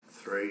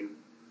3.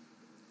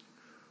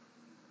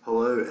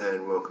 Hello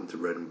and welcome to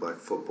Red and Black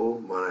Football.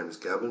 My name is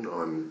Gavin.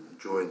 I'm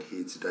joined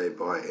here today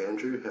by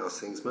Andrew. How's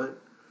things, mate?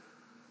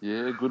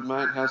 Yeah, good,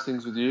 mate. How's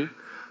things with you?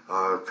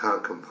 I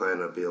can't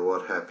complain. I'd be a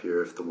lot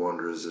happier if the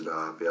Wanderers would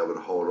be able to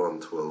hold on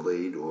to a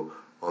lead or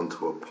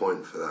onto a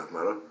point for that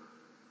matter.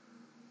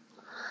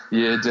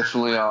 Yeah,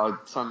 definitely.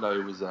 Sunday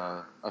was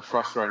a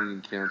frustrating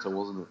encounter,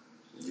 wasn't it?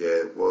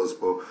 Yeah, it was.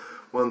 Well,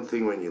 one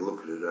thing when you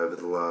look at it over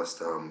the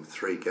last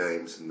 3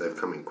 games, and they've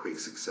come in quick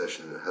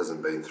succession, it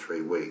hasn't been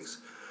 3 weeks,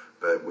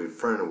 but we've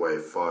thrown away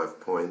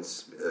 5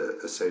 points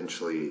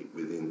essentially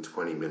within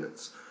 20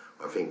 minutes.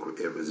 I think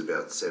it was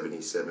about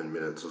 77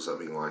 minutes or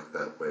something like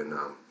that when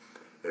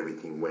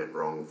everything went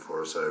wrong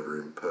for us over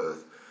in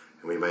Perth.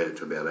 And we made it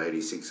to about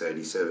 86,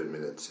 87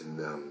 minutes in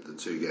the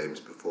 2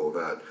 games before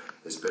that,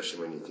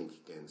 especially when you think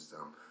against a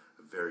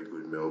very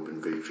good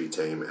Melbourne Victory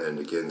team and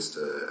against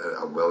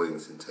a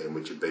Wellington team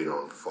which had been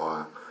on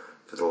fire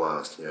for the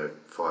last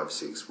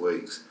 5-6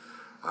 weeks.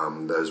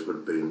 Those would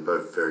have been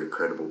both very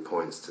credible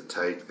points to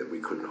take. That we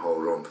couldn't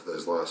hold on for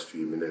those last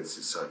few minutes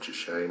is such a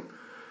shame.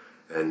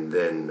 And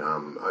then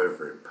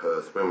over in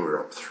Perth, when we were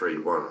up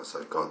 3-1, I was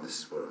like, God, this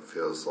is what it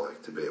feels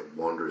like to be a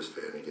Wanderers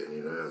fan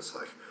again. It's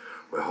like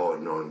we're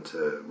holding on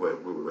to, we're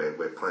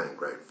playing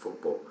great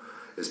football,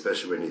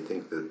 especially when you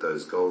think that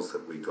those goals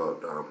that we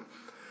got,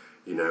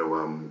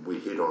 we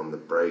hit on the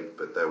break,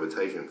 but they were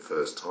taken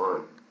first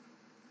time.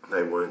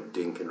 They weren't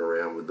dinking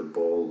around with the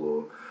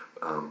ball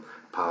or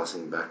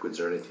passing backwards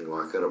or anything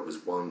like that. It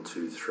was 1,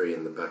 2, 3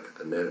 in the back of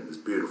the net. It was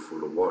beautiful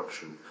to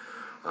watch, and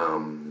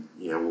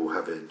we'll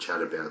have a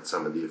chat about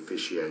some of the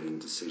officiating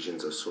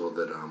decisions. I saw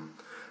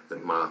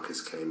that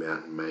Marcus came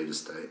out and made a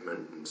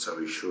statement, and so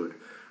he should.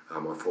 I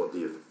thought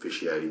the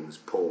officiating was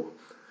poor,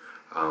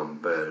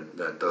 but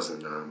that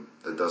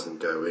doesn't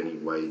go any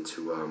way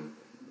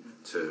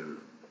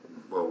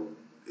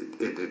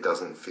it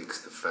doesn't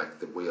fix the fact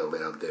that we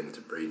allowed them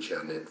to breach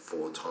our net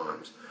 4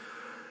 times,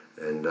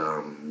 and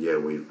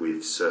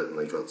we've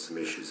certainly got some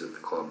issues at the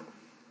club.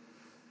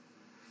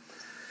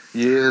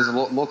 Yeah, there's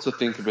lots to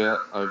think about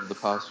over the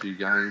past few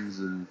games,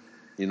 and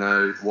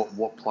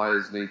what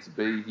players need to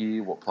be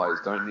here, what players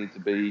don't need to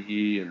be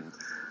here,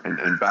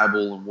 and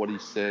Babel and what he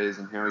says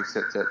and how he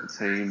sets out the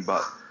team.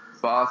 But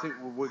I think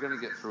we're going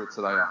to get through it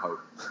today, I hope.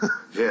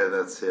 Yeah,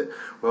 that's it.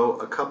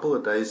 Well, a couple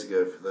of days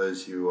ago, for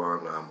those of you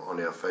on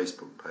our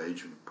Facebook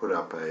page, we put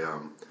up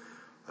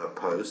a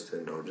post,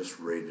 and I'll just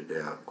read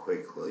it out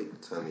quickly.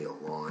 It's only a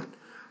line.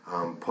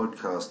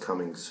 Podcast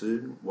coming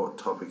soon. What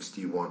topics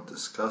do you want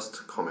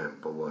discussed?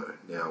 Comment below.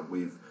 Now,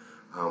 we've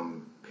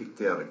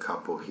picked out a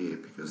couple here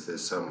because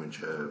there's some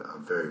which are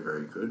very,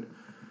 very good.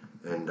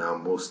 And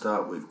we'll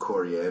start with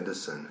Corey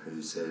Anderson,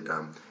 who said,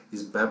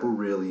 is Babel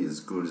really as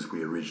good as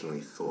we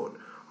originally thought?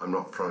 I'm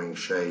not throwing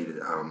shade,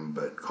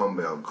 but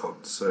Combell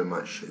copped so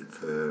much shit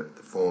for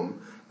the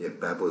form,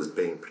 yet Babel is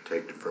being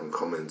protected from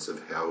comments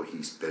of how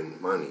he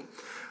spent money.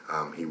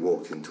 He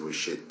walked into a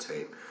shit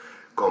team.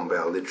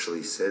 Combell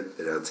literally said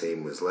that our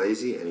team was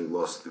lazy and he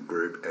lost the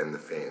group and the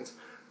fans.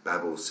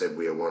 Babel said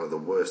we are one of the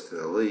worst in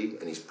the league,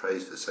 and he's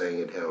praised for saying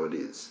it how it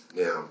is.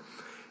 Now,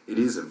 it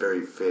is a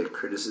very fair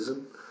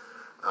criticism,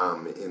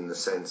 in the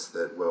sense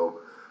that,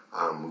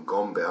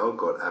 Gombau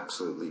got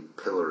absolutely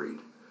pilloried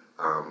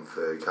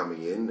for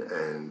coming in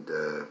and,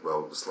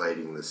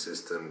 slating the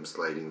system,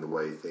 slating the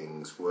way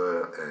things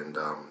were,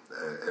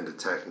 and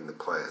attacking the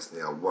players.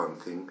 Now, one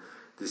thing,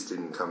 this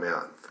didn't come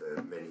out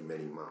for many,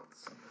 many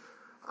months.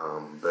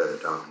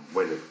 But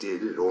when it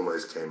did, it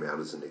almost came out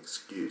as an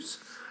excuse.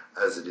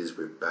 As it is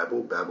with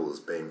Babel, Babel has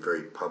been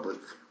very public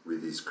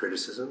with his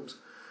criticisms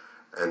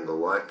and the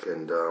like,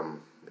 and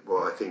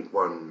I think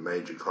one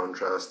major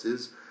contrast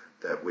is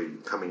that we're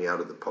coming out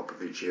of the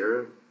Popovic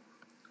era.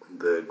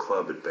 The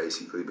club had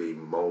basically been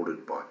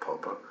moulded by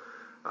Popper.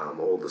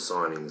 All the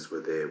signings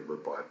were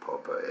by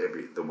Popper.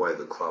 The way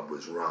the club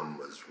was run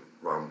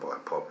by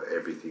Popper.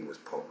 Everything was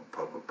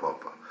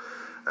Popper.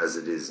 As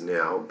it is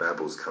now,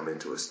 Babel's come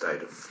into a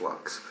state of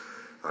flux.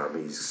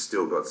 He's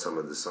still got some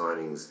of the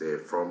signings there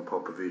from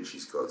Popovic.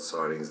 He's got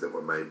signings that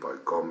were made by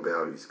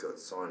Gombau. He's got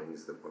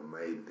signings that were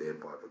made there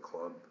by the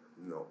club,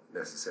 not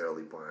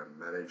necessarily by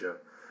a manager.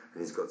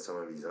 And he's got some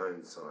of his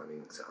own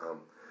signings.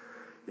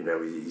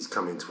 He's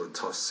come into a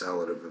tossed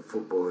salad of a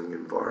footballing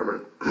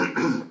environment.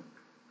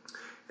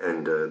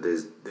 And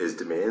there's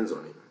demands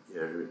on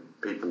him.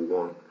 People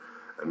want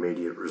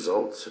immediate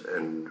results,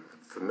 and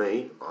for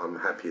me, I'm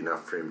happy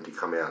enough for him to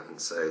come out and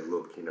say,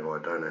 look, I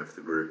don't have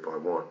the group I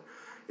want.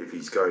 If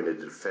he's going to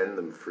defend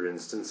them, for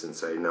instance, and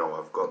say, no,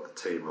 I've got the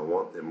team I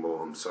want, then,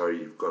 well, I'm sorry,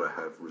 you've got to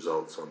have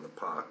results on the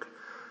park.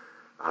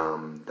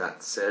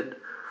 That said,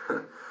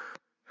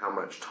 how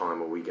much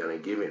time are we going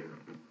to give him?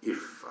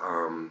 If,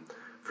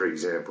 for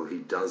example, he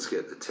does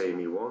get the team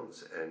he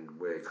wants and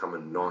we're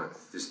coming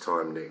 9th this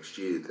time next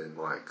year, then,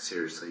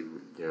 seriously,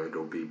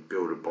 it'll be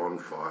build a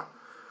bonfire.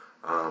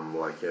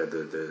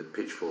 The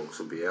pitchforks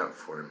will be out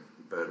for him.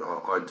 But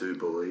I do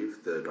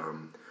believe that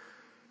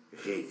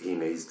he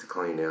needs to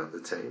clean out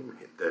the team,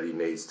 that he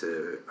needs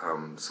to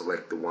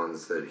select the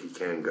ones that he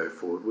can go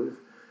forward with,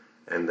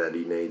 and that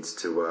he needs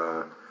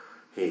to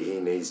he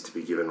needs to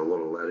be given a lot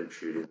of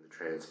latitude in the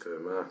transfer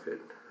market.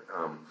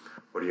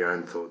 What are your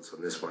own thoughts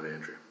on this one,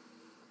 Andrew?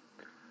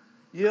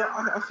 Yeah,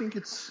 I think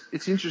it's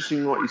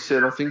interesting what you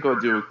said. I think I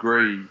do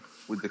agree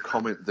with the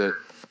comment that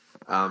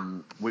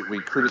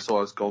we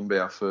criticised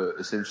Gombau for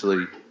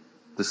essentially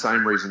the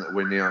same reason that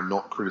we're now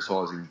not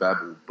criticising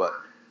Babel, but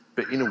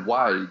in a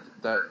way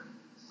that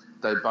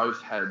they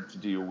both had to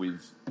deal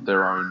with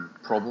their own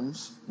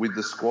problems with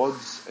the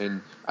squads.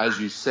 And as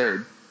you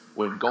said,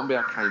 when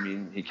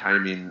Gombau he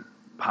came in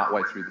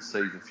partway through the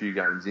season, a few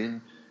games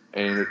in,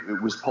 and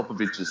it was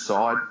Popovic's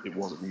side. It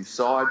wasn't his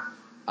side.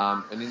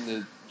 And in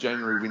the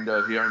January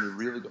window, he only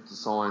really got to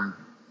sign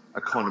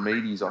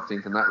Economides, I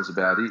think, and that was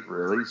about it,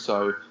 really.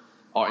 So,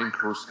 in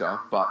Karuska,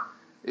 but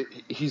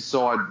his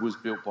side was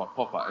built by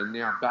Popper. And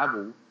now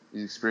Babel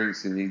is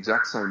experiencing the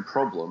exact same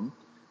problem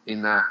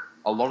in that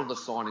a lot of the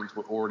signings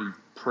were already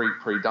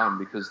pre-done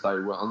because they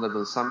were under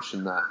the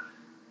assumption that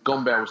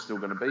Gombau was still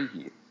going to be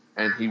here.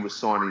 And he was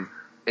signing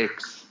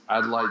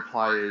ex-Adelaide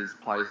players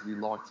that he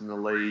liked in the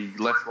league,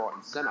 left, right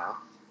and centre,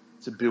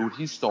 to build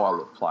his style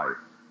of play.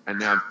 And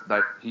now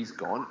he's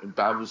gone and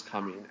Babel's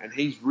come in and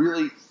he's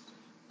really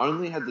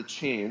only had the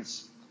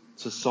chance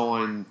to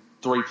sign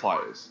 3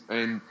 players.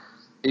 And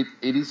it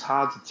is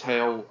hard to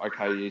tell,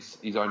 okay,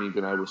 he's only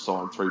been able to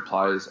sign 3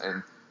 players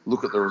and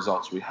look at the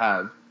results we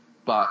have.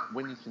 But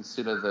when you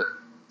consider that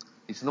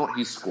it's not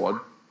his squad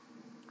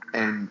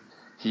and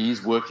he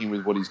is working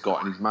with what he's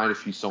got and he's made a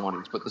few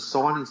signings, but the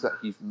signings that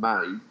he's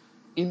made,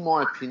 in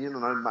my opinion,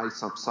 and I know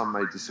some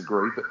may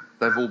disagree, but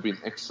they've all been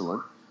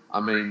excellent.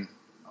 I mean,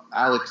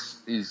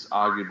 Alex is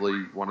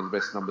arguably one of the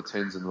best number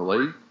 10s in the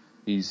league.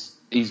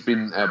 He's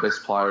been our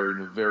best player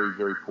in a very,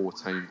 very poor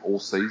team all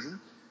season.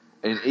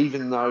 And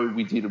even though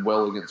we did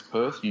well against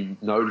Perth, you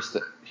notice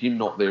that him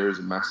not there is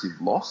a massive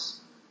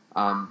loss.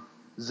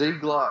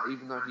 Ziegler,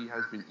 even though he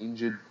has been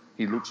injured,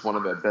 he looks one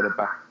of our better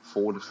back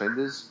 4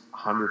 defenders,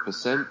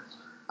 100%.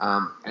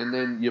 And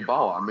then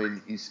Yeboah, I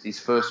mean, his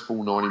first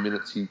full 90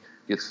 minutes, he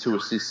gets 2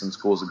 assists and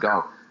scores a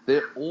goal.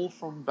 They're all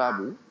from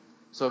Babel.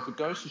 So if it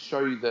goes to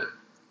show you that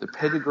the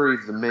pedigree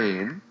of the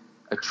man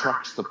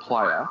attracts the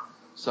player,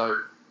 so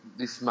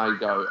this may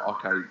go,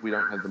 okay, we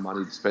don't have the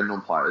money to spend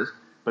on players,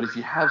 but if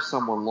you have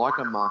someone like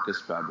a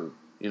Marcus Babel,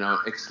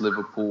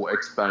 ex-Liverpool,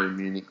 ex-Bayern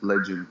Munich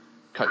legend,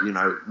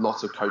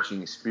 lots of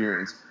coaching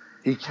experience,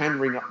 he can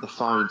ring up the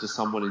phone to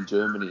someone in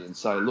Germany and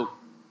say, look,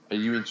 are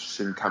you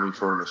interested in coming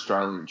for an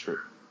Australian trip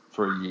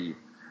for a year?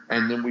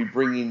 And then we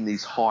bring in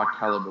these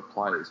high-caliber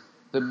players.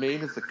 The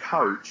man as the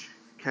coach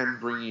can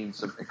bring in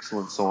some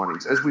excellent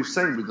signings, as we've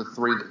seen with the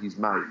 3 that he's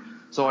made.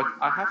 So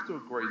I have to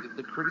agree that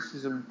the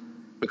criticism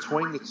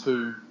between the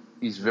two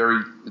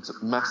it's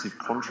a massive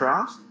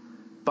contrast,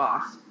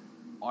 but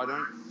I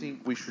don't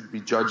think we should be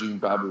judging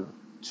Babel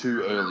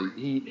too early.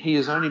 He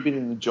has only been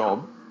in the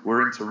job,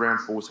 we're into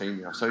round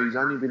 14 now, so he's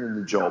only been in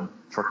the job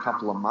for a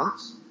couple of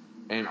months,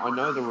 and I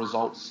know the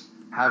results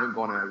haven't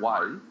gone our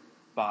way,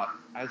 but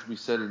as we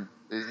said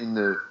in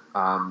the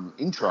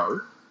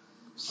intro,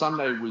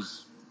 Sunday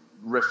was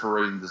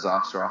refereeing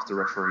disaster after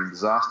refereeing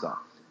disaster,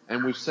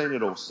 and we've seen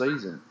it all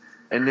season.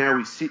 And now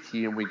we sit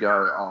here and we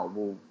go, oh,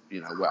 well,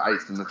 we're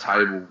 8th in the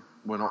table,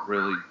 we're not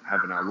really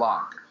having our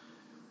luck.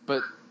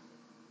 But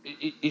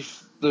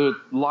if the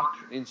luck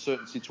in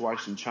certain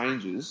situations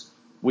changes,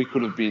 we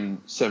could have been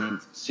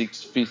 7th,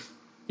 6th,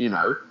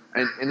 5th,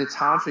 and it's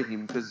hard for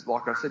him because,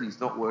 like I said, he's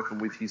not working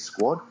with his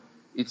squad.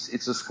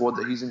 It's a squad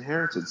that he's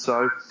inherited.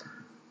 So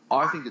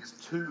I think it's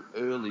too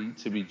early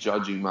to be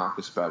judging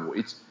Marcus Babel.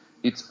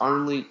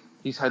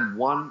 He's had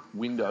one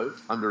window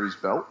under his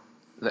belt,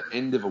 the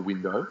end of a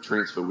window,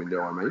 transfer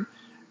window, I mean,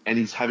 and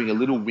he's having a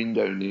little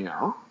window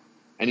now,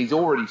 and he's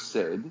already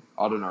said,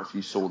 I don't know if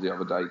you saw the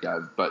other day,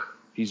 Gav, but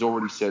he's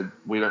already said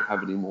we don't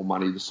have any more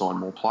money to sign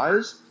more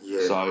players.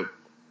 Yeah. So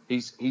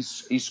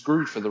he's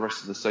screwed for the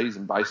rest of the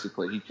season,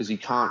 basically, because he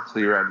can't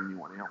clear out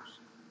anyone else.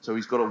 So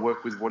he's got to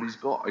work with what he's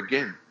got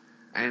again.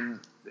 And,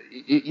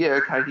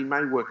 okay, he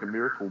may work a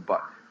miracle,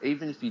 but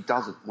even if he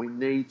doesn't, we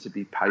need to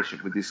be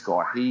patient with this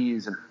guy. He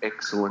is an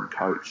excellent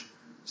coach.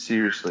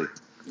 Seriously.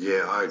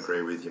 Yeah, I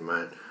agree with you,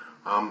 mate.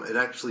 It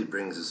actually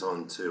brings us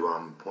on to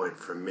a point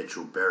from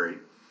Mitchell Berry,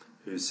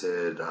 who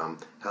said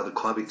how the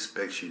club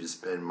expects you to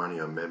spend money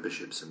on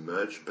memberships and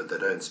merch, but they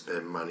don't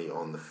spend money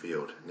on the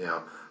field.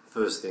 Now,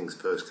 first things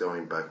first,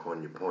 going back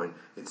on your point,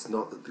 it's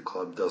not that the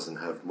club doesn't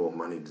have more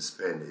money to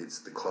spend, it's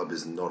the club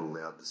is not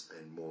allowed to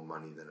spend more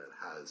money than it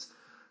has.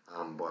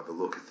 By the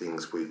look of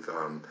things, we've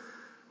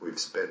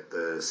spent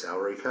the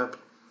salary cap.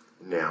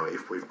 Now,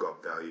 if we've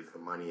got value for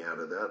money out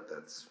of that,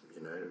 that's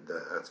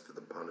for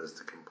the punters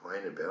to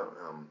complain about.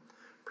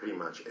 Pretty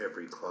much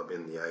every club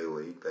in the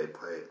A-League,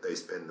 they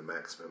spend the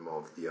maximum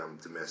of the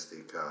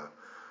domestic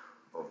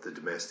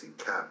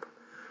cap.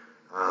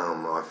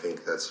 I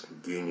think that's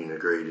union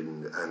agreed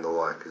and the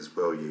like as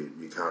well.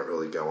 You can't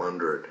really go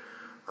under it.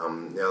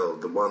 Now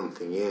the one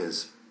thing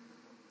is,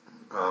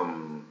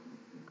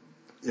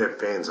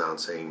 fans aren't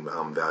seeing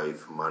value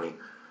for money.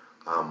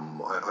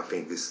 I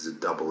think this is a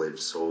double-edged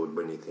sword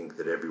when you think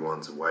that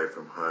everyone's away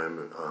from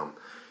home.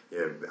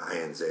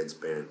 ANZ's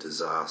been a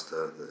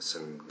disaster. There's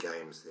some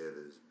games there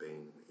there's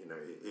been,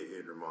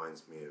 it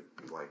reminds me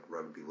of like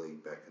rugby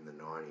league back in the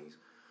 90s.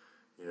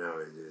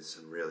 There's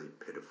some really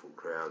pitiful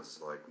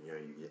crowds, like, you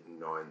get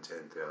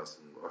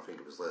 10,000. I think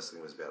it was less, I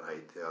think it was about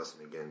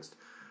 8,000 against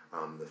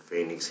the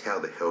Phoenix. How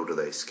the hell do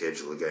they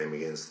schedule a game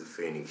against the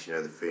Phoenix?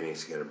 The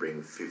Phoenix are going to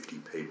bring 50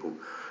 people.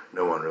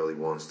 No one really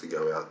wants to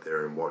go out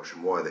there and watch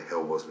them. Why the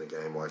hell wasn't a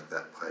game like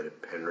that played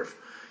at Penrith?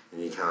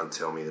 And you can't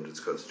tell me that it's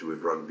got to do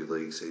with rugby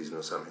league season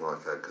or something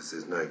like that, because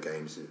there's no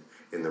games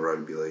in the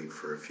rugby league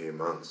for a few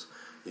months.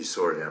 You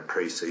saw it in our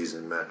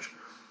pre-season match,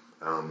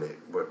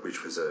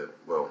 which was it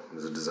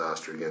was a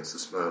disaster against the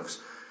Smurfs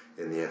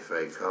in the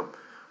FA Cup.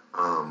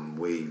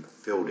 We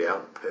filled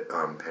out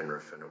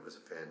Penrith, and it was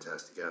a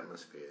fantastic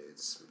atmosphere.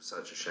 It's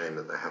such a shame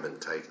that they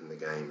haven't taken the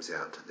games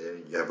out to there.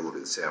 You have a look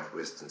at South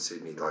Western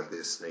Sydney, like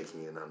they're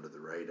sneaking in under the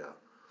radar.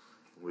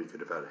 We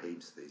could have had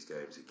heaps of these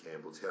games at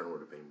Campbelltown. It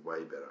would have been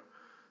way better.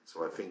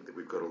 So I think that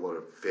we've got a lot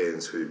of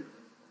fans who,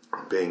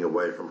 being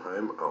away from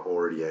home, are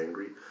already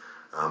angry.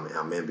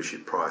 Our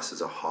membership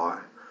prices are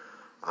high.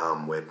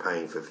 We're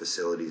paying for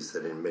facilities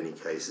that in many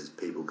cases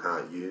people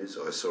can't use.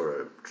 I saw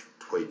a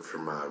tweet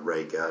from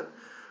Ray Gard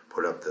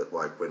put up that,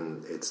 like,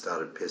 when it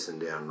started pissing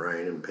down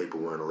rain and people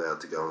weren't allowed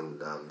to go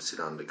and sit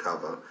under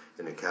cover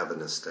in a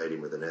cavernous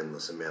stadium with an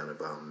endless amount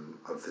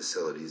of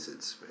facilities,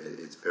 it's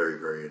very,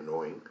 very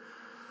annoying.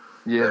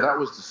 Yeah, that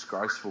was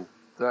disgraceful.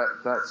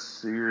 That's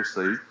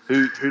seriously,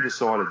 who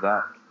decided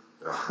that?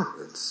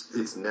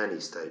 It's nanny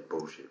state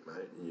bullshit,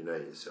 mate. You know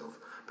yourself.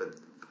 But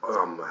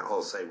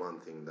I'll say one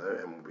thing though,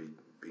 and we'll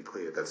be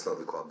clear: that's not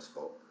the club's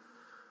fault.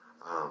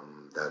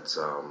 That's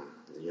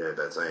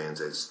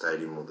ANZ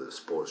Stadium or the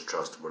Sports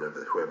Trust or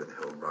whoever the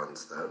hell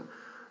runs that.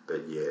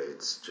 But yeah,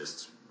 it's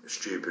just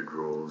stupid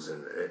rules,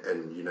 and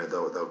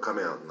they'll come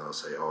out and they'll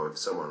say, oh, if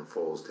someone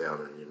falls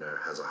down and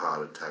has a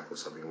heart attack or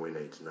something, we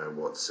need to know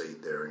what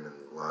seat they're in, and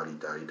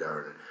la-di-da-di-da,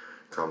 and it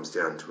comes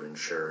down to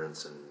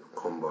insurance and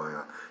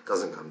kumbaya. It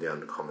doesn't come down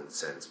to common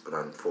sense, but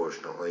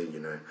unfortunately,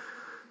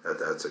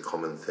 that's a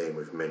common theme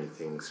with many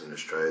things in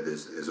Australia.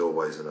 There's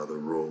always another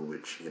rule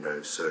which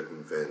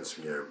circumvents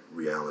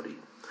reality.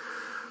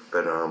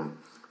 But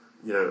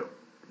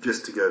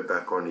just to go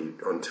back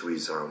onto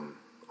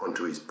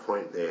his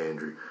point there,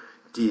 Andrew,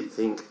 do you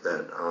think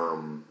that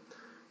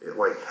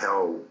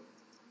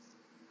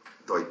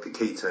the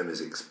key term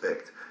is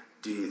expect?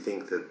 Do you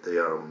think that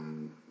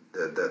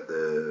that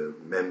the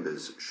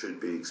members should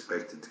be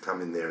expected to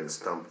come in there and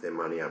stump their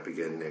money up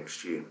again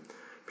next year?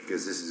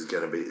 Because this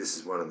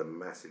is one of the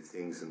massive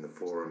things in the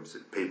forums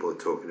that people are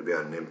talking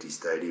about an empty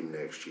stadium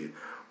next year.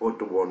 What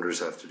do Wanderers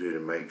have to do to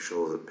make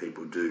sure that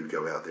people do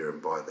go out there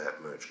and buy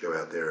that merch, go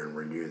out there and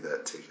renew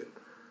that ticket?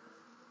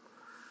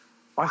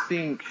 I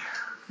think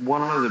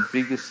one of the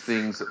biggest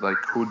things that they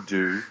could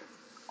do,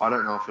 I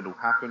don't know if it'll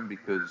happen,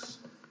 because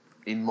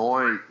in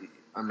our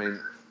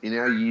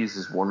years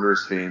as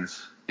Wanderers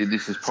fans,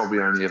 this has probably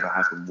only ever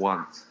happened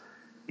once,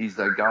 is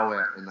they go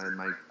out and they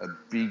make a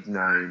big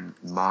name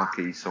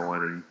marquee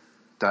signing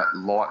that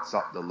lights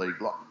up the league,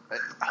 like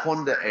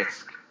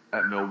Honda-esque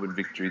at Melbourne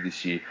Victory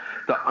this year.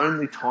 The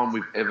only time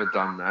we've ever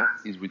done that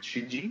is with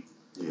Shinji,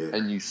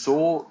 and you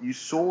saw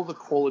the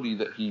quality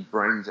that he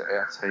brings to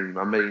our team.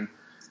 I mean,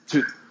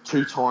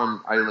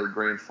 two-time A-League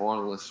grand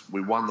finalists.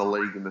 We won the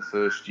league in the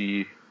first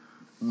year,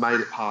 made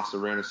it past the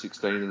round of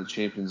 16 in the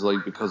Champions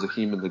League because of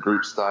him in the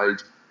group stage.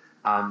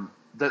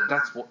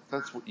 That's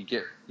what you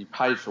get. You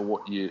pay for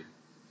what you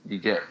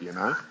get,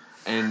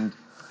 And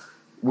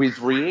with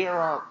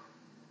Riera,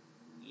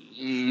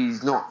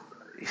 he's low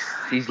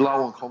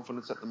on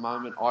confidence at the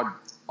moment. I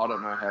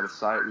don't know how to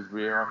say it with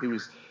Riera.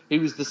 He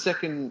was the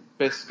second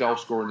best goal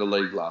scorer in the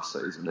league last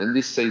season, and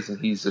this season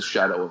he's a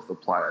shadow of the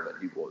player that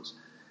he was.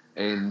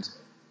 And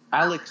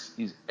Alex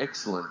is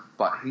excellent,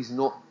 but he's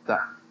not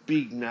that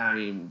big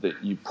name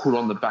that you put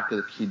on the back of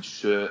the kid's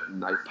shirt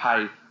and they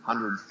pay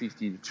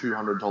 $150 to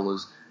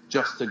 $200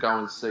 just to go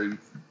and see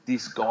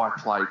this guy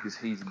play because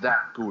he's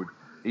that good.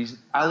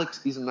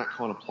 Alex isn't that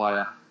kind of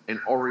player, and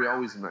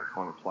Oriol isn't that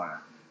kind of player.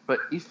 But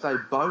if they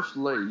both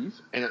leave,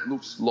 and it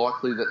looks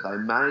likely that they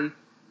may,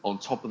 on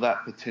top of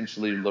that,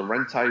 potentially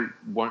Lorente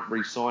won't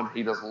re-sign,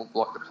 he doesn't look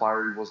like the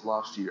player he was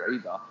last year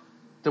either,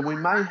 then we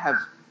may have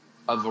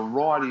a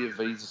variety of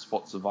visa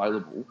spots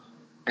available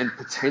and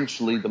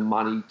potentially the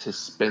money to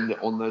spend it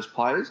on those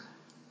players.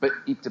 But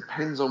it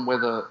depends on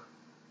whether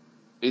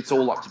it's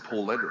all up to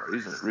Paul Lederer,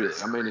 isn't it, really?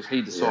 I mean, if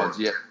he decides,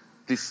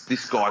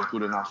 this guy's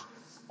good enough,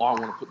 I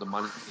want to put the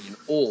money in.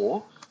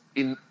 Or,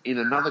 in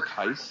another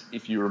case,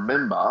 if you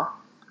remember,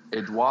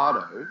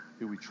 Eduardo,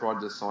 who we tried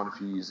to sign a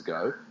few years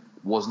ago,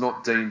 was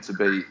not deemed to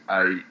be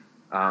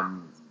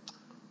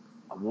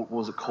what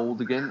was it called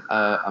again?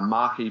 A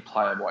marquee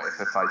player by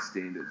FFA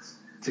standards.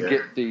 To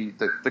get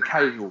the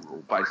Cahill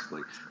rule,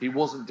 basically. He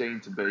wasn't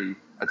deemed to be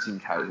a Tim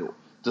Cahill,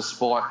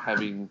 despite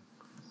having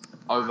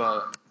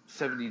over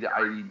 70 to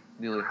 80,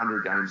 nearly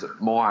 100 games at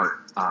my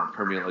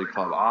Premier League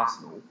club,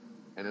 Arsenal,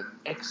 and an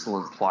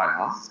excellent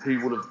player, he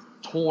would have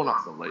torn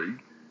up the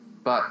league,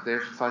 but they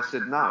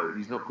said, no,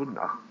 he's not good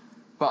enough.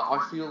 But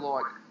I feel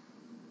like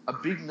a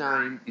big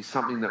name is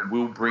something that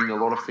will bring a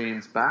lot of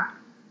fans back,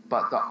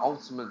 but the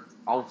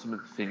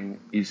ultimate thing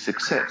is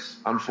success.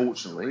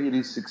 Unfortunately, it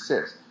is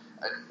success.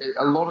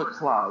 A lot of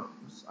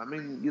clubs, I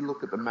mean, you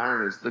look at the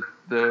Mariners,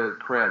 the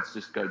crowds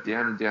just go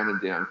down and down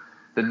and down.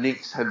 The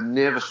Knicks have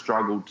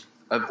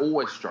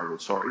always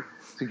struggled,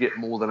 to get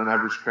more than an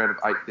average crowd of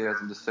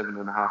 8,000 to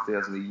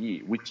 7,500 a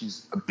year, which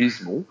is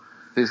abysmal.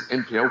 There's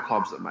NPL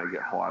clubs that may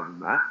get higher than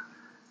that.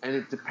 And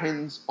it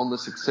depends on the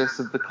success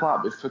of the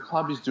club. If the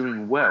club is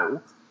doing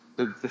well,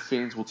 the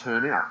fans will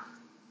turn out.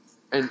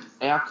 And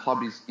our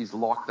club is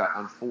like that,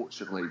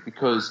 unfortunately,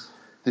 because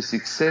the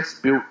success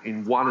built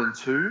in 1 and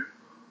 2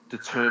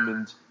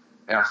 determined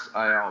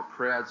our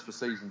crowds for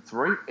season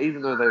 3.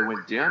 Even though they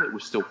went down, it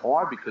was still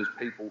high because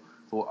people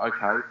thought,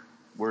 okay,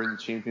 we're in the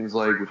Champions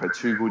League, we've had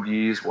 2 good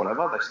years,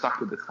 whatever. They stuck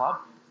with the club.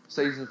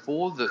 Season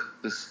 4,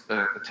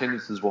 the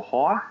attendances were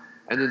high.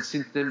 And then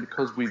since then,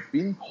 because we've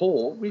been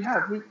poor, we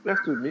have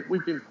to admit,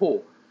 we've been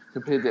poor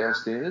compared to our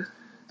standards,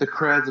 the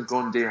crowds have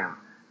gone down.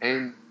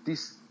 And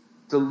this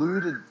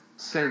deluded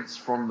sense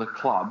from the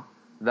club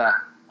that,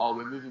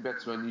 we're moving back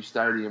to a new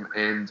stadium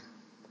and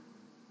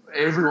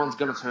everyone's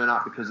going to turn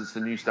up because it's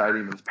the new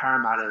stadium and it's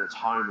Parramatta and it's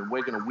home and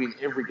we're going to win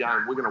every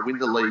game, we're going to win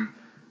the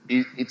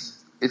league.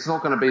 It's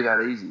not going to be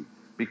that easy,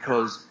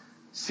 because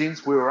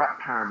since we were at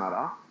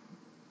Parramatta,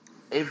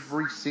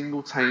 every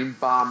single team,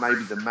 bar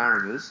maybe the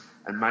Mariners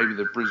and maybe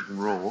the Brisbane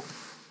Roar,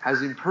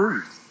 has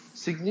improved,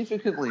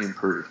 significantly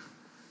improved.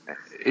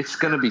 It's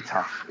going to be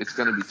tough. But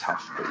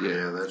yeah.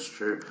 Yeah, that's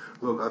true.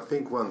 Look, I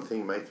think one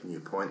thing, making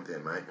your point there,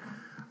 mate,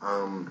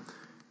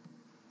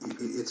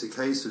 it's a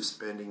case of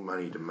spending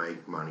money to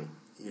make money.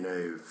 You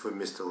know, for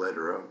Mr.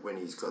 Lederer, when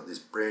he's got this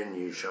brand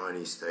new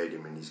shiny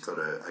stadium and he's got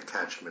a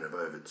catchment of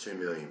over 2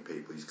 million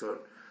people, he's got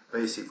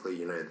basically,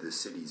 you know, the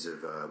cities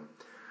of,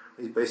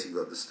 he's basically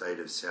got the state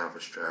of South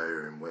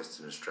Australia and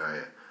Western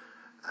Australia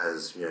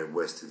as, you know,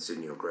 Western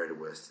Sydney or Greater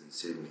Western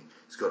Sydney.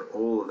 He's got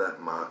all of that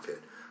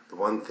market. The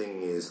one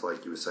thing is,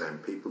 like you were saying,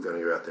 people are going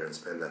to go out there and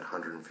spend that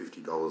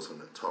 $150 on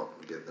the top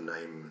and get the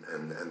name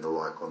and the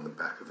like on the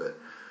back of it.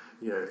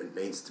 You know, it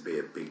needs to be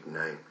a big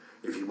name.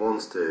 If he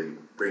wants to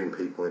bring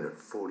people in at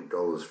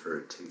 $40 for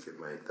a ticket,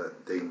 mate,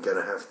 that they're going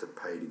to have to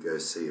pay to go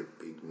see a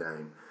big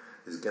name.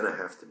 There's going to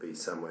have to be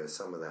somewhere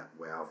some of that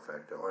wow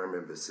factor. I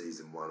remember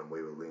season 1 and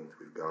we were linked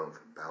with going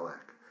for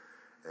Ballack.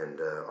 And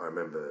I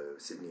remember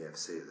Sydney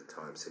FC at the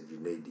time said, you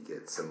need to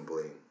get some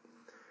bling.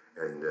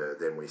 And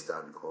then we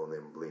started calling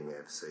them Bling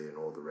FC and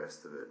all the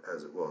rest of it.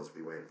 As it was,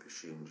 we went for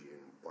Shinji,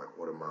 and like,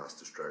 what a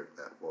masterstroke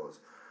that was.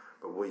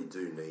 But we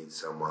do need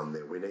someone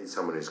there. We need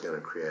someone who's going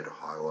to create a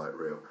highlight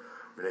reel.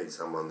 We need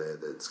someone there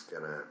that's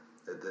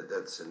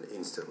that's an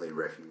instantly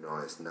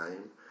recognised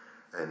name,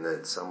 and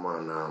that's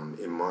someone,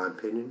 in my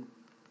opinion,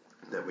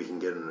 that we can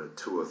get in a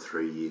 2 or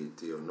 3 year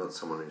deal. Not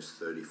someone who's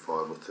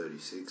 35 or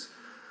 36,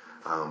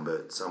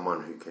 but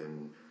someone who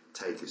can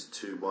take us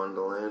to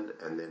Wonderland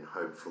and then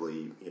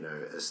hopefully, you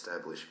know,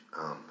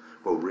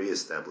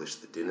 re-establish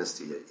the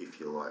dynasty, if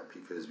you like,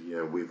 because, you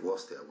know, we've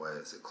lost our way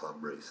as a club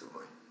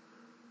recently.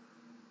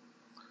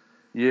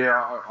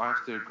 Yeah, I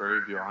have to agree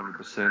with you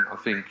 100%. I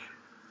think,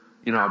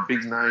 you know, a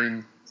big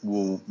name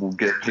will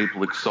get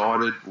people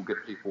excited, will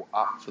get people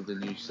up for the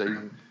new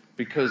season,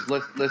 because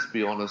let's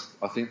be honest,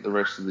 I think the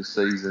rest of the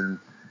season,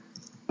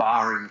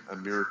 barring a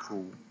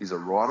miracle, is a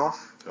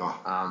write-off.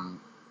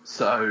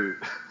 So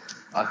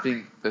I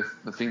think the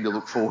thing to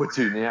look forward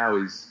to now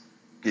is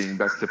getting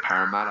back to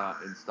Parramatta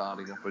and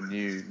starting up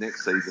anew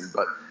next season.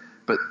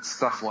 But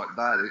stuff like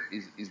that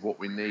is what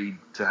we need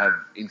to have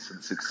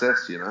instant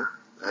success, you know.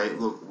 Hey,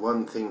 look,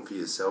 one thing for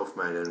yourself,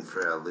 mate, and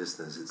for our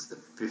listeners, it's the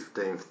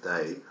 15th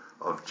day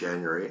of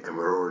January and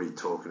we're already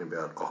talking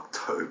about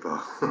October.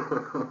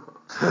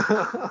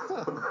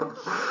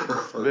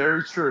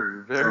 Very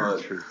true,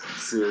 very true.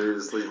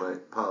 Seriously,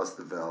 mate, pass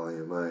the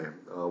Valium, eh?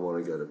 I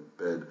want to go to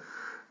bed.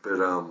 But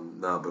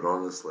but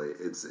honestly,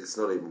 it's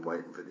not even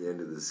waiting for the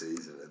end of the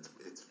season.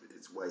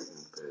 It's waiting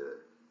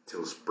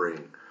till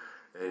spring.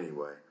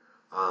 Anyway,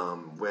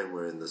 when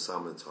we're in the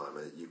summertime,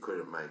 you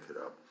couldn't make it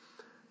up.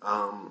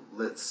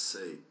 Let's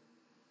see.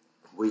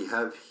 We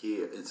have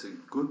here, it's a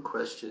good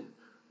question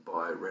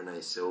by Rene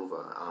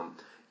Silva.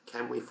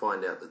 Can we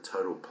find out the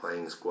total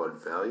playing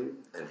squad value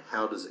and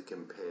how does it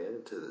compare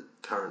to the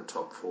current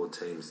top 4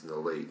 teams in the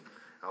league?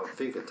 I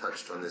think I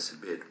touched on this a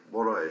bit.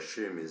 What I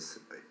assume is,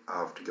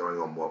 after going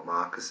on what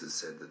Marcus has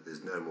said, that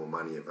there's no more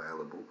money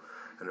available.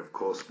 And of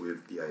course,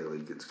 with the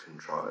A-League, it's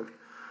contrived.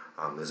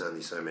 There's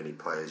only so many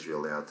players you're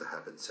allowed to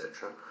have,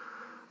 etc.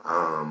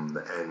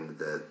 And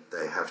that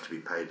they have to be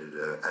paid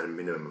at a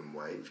minimum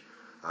wage,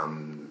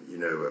 you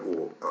know,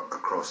 or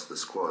across the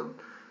squad.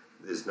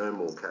 There's no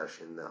more cash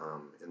in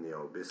the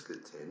old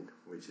biscuit tin,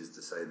 which is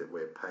to say that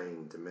we're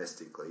paying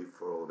domestically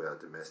for all of our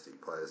domestic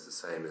players the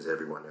same as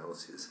everyone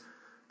else is.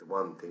 The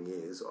one thing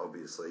is,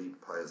 obviously,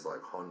 players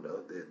like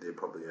Honda, they're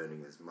probably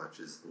earning as much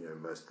as, you know,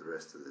 most of the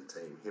rest of the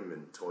team. Him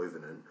and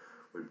Toivonen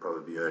would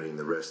probably be earning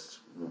the rest,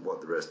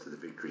 what the rest of the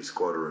Victory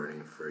squad are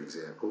earning, for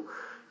example.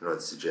 And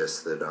I'd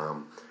suggest that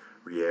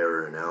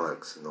Riera and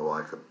Alex and the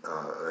like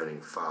are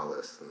earning far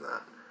less than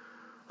that.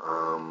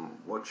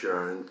 What's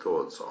your own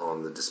thoughts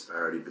on the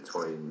disparity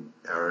between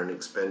our own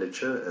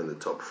expenditure and the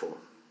top four?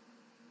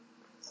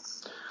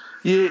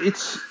 Yeah,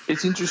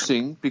 it's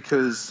interesting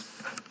because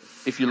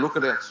if you look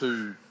at our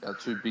two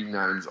big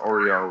names,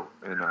 Oriol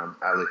and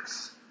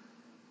Alex,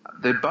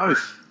 they're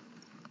both,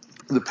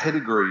 the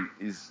pedigree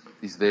is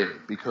there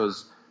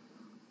because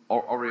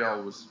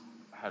Oriol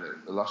had an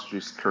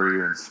illustrious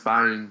career in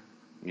Spain.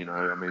 You know,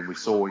 I mean, we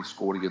saw he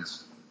scored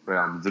against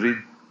Real Madrid,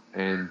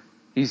 and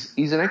he's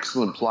an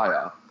excellent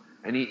player,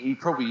 and he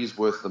probably is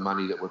worth the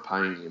money that we're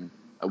paying him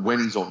when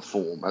he's on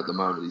form. At the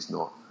moment, he's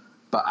not.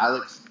 But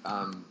Alex,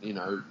 you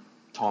know,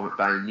 time at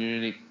Bayern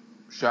Munich,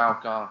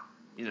 Schalke,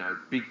 you know,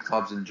 big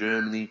clubs in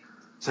Germany,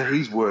 so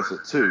he's worth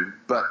it too.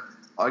 But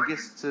I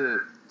guess to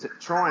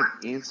try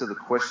and answer the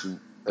question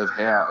of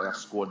how our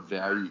squad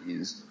value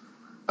is,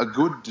 a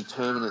good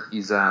determinant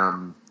is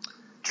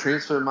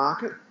Transfer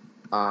Market,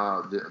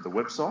 the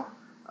website.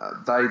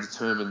 They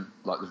determine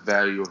like the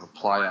value of a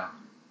player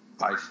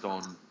based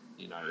on,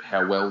 you know,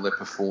 how well they're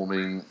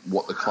performing,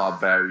 what the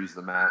club values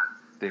them at,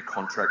 their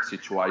contract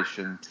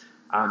situation.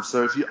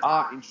 So if you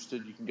are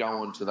interested, you can go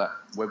onto that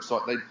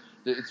website.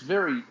 It's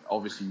very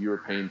obviously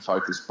European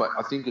focused, but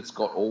I think it's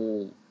got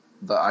all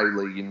the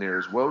A-League in there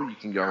as well. You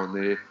can go on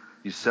there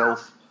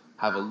yourself,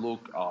 have a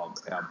look. Our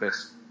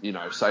best, you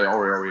know, say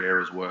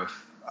Oriol is worth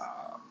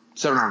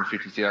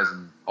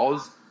 750,000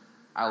 Oz.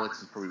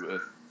 Alex is probably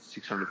worth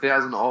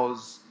 600,000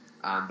 Oz.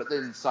 But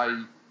then say,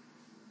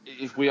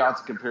 if we are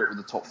to compare it with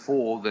the top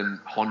four, then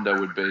Honda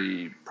would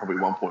be probably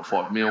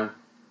 1.5 mil.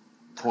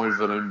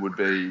 Toivonen would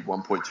be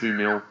 1.2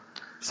 mil.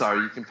 So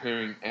you're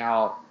comparing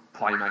our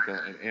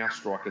playmaker and our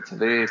striker to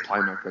their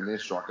playmaker and their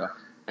striker,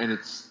 and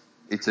it's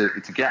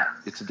a gap.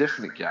 It's a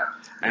definite gap.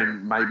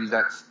 And maybe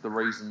that's the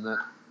reason that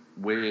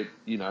we're,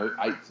 you know,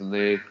 eighth and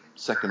they're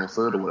second or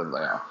third or whatever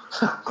they are.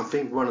 I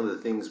think one of the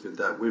things with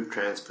that, with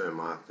Transfer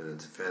Market, and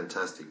it's a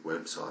fantastic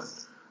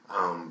website,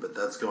 but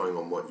that's going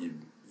on what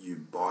you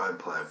buy a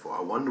player for.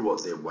 I wonder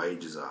what their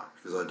wages are,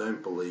 because I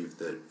don't believe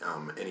that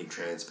any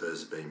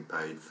transfers are being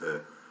paid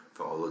for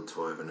Ola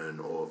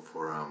Toivonen or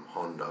for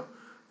Honda.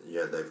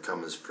 Yeah, they've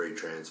come as free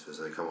transfers.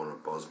 They come on a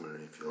Bosman,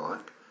 if you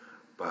like.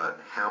 But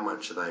how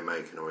much are they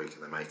making a week?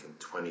 Are they making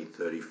 20,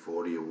 30,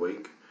 40 a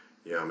week?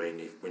 Yeah, I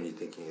mean, when you're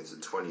thinking it's a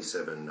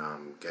 27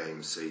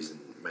 game season,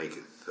 make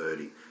it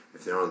 30.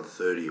 If they're on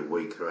 30 a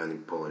week, they're only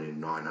pulling in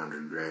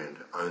 900 grand,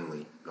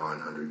 only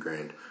 900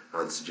 grand.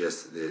 I'd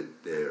suggest that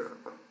they're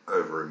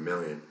over $1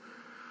 million.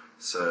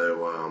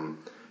 So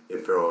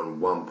if they're on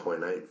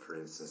 1.8, for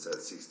instance,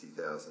 that's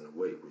 60,000 a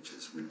week, which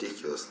is a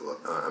ridiculous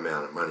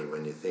amount of money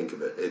when you think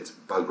of it. It's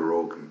bugger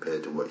all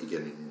compared to what you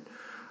get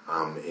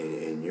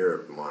in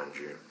Europe, mind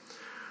you.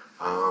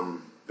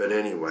 But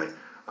anyway,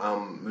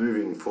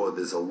 moving forward,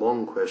 there's a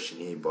long question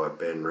here by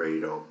Ben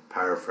Reed. I'll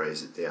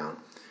paraphrase it down.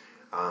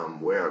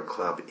 Where our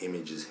club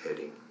image is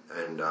heading,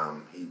 and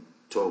he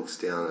talks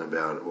about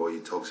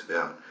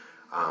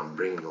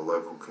bringing the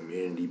local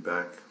community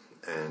back,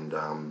 and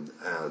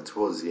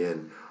towards the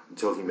end, I'm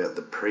talking about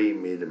the pre,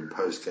 mid, and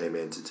post-game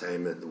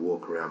entertainment, the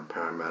walk around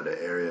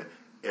Parramatta area.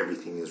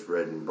 Everything is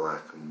red and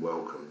black and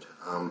welcomed.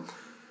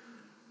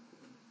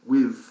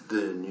 With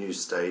the new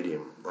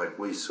stadium, like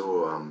we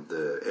saw,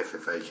 the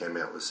FFA came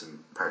out with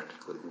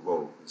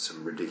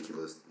some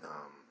ridiculous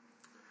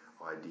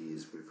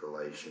ideas with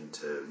relation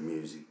to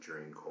music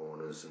during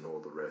corners and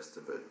all the rest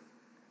of it.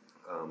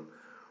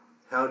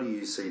 How do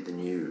you see the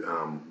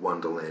new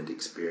Wonderland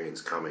experience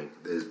coming?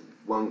 There's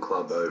one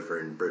club over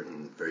in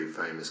Britain, very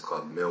famous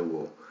club,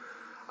 Millwall,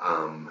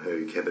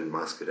 who Kevin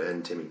Muscat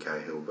and Timmy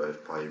Cahill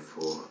both played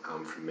for,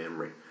 from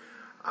memory.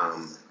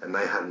 And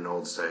they had an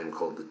old stadium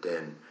called the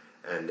Den,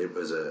 and it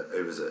was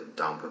a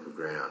dump of a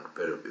ground,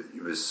 but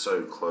it was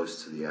so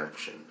close to the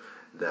action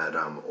that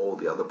all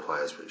the other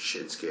players were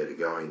shit scared of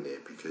going there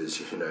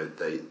because, you know,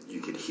 you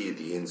could hear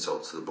the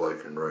insults of the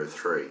bloke in row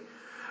 3.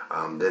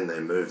 Then they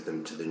moved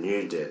them to the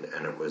new Den,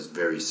 and it was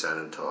very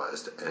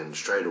sanitised, and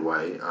straight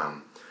away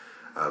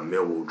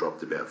Millwall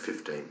dropped about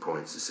 15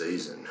 points a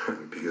season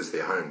because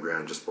their home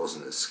ground just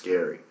wasn't as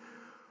scary.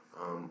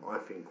 I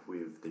think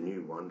with the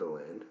new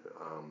Wonderland,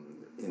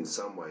 in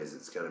some ways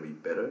it's going to be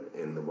better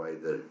in the way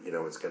that, you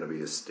know, it's going to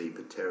be a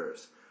steeper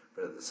terrace.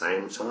 But at the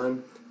same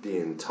time, the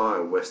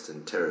entire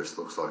Western Terrace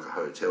looks like a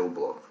hotel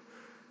block.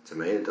 To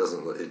me, it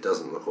doesn't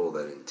look all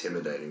that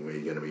intimidating where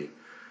you're going to be,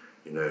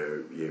 you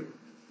know, you're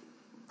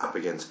up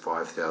against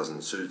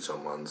 5,000 suits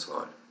on one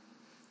side.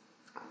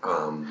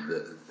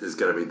 There's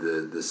going to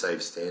be the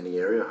safe standing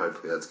area.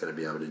 Hopefully that's going to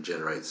be able to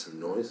generate some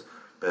noise.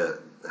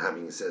 But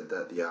having said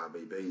that, the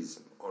RBB's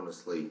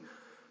honestly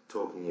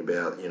talking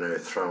about, you know,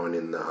 throwing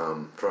in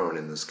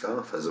the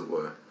scarf, as it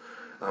were.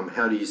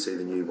 How do you see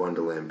the new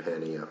Wonderland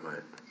panning out,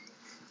 mate?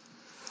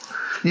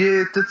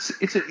 Yeah,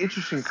 it's an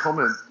interesting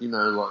comment. You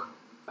know, like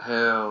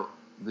how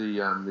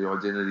the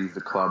identity of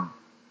the club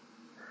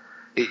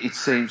it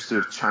seems to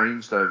have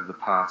changed over the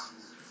past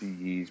few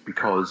years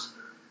because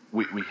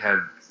we had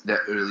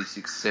that early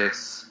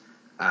success,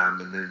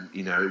 and then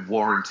it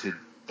warranted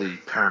the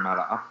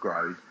Parramatta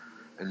upgrade,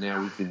 and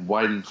now we've been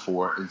waiting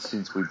for it, and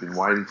since we've been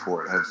waiting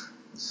for it, it has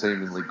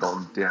seemingly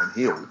gone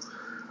downhill.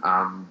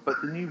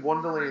 But the new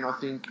Wonderland, I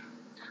think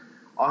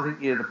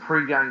the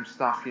pre-game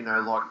stuff,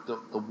 like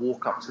the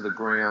walk up to the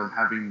ground,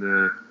 having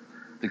the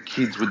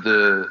kids with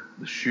the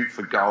shoot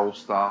for goal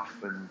stuff,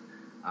 and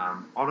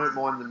I don't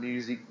mind the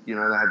music. They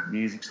have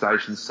music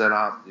stations set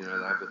up. They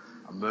have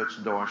a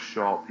merchandise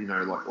shop.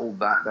 Like all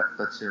that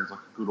sounds like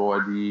a good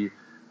idea.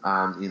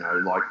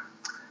 Like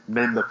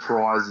member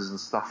prizes and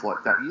stuff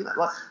like that.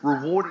 Like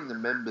rewarding the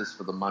members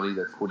for the money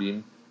they put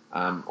in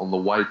on the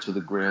way to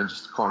the ground,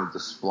 just to kind of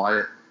display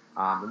it.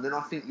 And then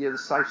I think, the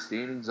safe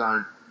standing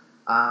zone.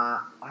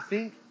 I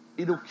think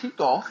it'll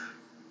kick off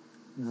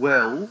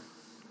well,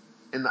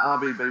 and the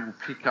RBB will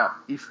pick up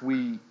if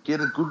we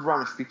get a good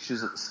run of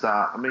fixtures at the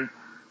start. I mean,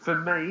 for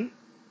me,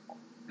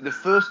 the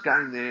first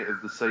game there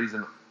of the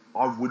season,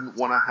 I wouldn't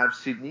want to have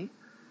Sydney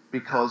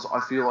because I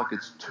feel like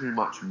it's too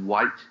much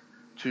weight,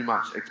 too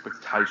much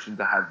expectation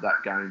to have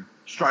that game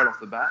straight off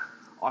the bat.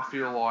 I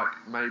feel like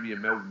maybe a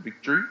Melbourne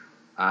victory,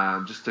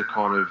 just to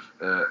kind of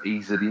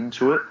ease it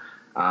into it.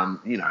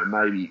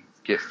 Maybe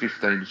get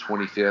 15 to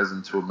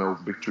 20,000 to a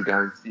Melbourne victory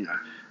game.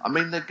 I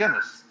mean, they're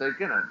gonna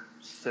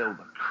sell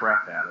the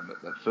crap out of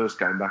it. That first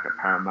game back at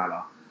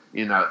Parramatta,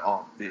 here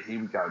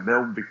we go,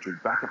 Melbourne victory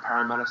back at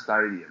Parramatta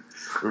Stadium,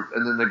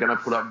 and then they're going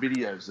to put up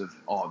videos of,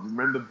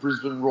 remember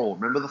Brisbane Roar,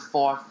 remember the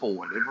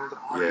 5-4, and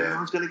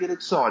everyone's going to get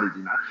excited,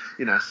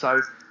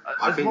 So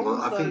I think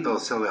they'll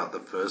sell out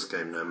the first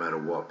game no matter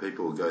what.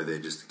 People will go there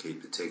just to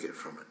keep the ticket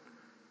from it.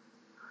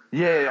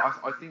 Yeah,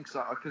 I think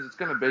so, because it's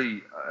going to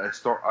be a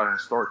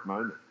historic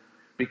moment.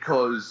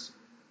 Because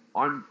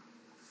I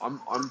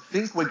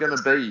think we're going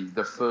to be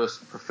the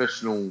first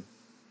professional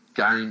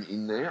game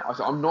in there.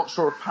 I'm not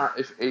sure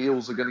if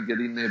Eels are going to get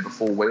in there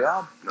before we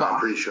are. No, I'm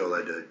pretty sure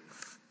they do.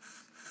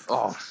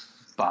 Oh,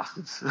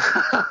 bastards.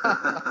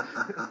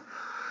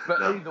 But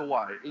no. Either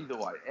way.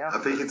 I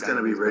think it's going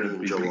to be ready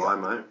in July,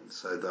 mate.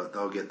 So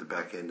they'll get the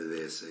back end of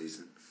their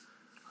season.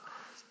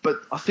 But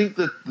I think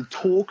that the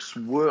talks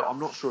were, I'm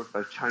not sure if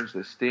they've changed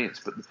their stance,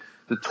 but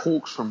the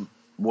talks from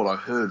what I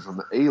heard from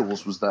the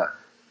Eels was that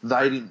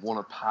they didn't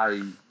want to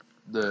pay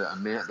the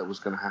amount that was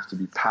going to have to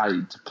be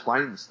paid to play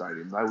in the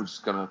stadium. They were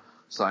just going to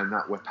say,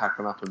 no, we're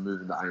packing up and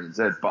moving to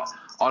ANZ. But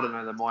I don't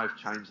know, they might have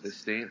changed their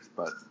stance,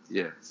 but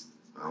yeah.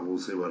 We'll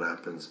see what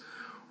happens.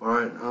 All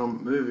right,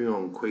 moving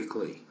on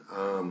quickly.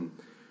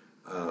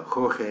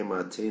 Jorge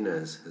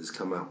Martinez has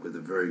come up with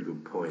a very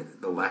good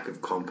point. The lack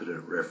of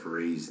competent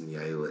referees in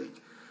the A-League.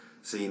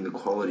 Seeing the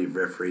quality of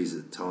referees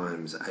at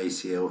times,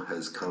 ACL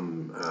has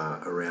come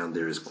around.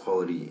 There is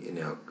quality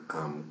in our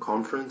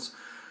conference.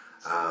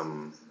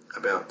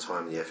 About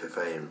time the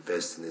FFA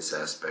invest in this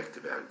aspect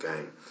of our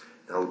game.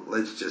 Now,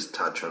 let's just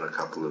touch on a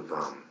couple of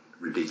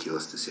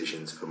ridiculous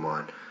decisions for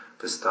mine.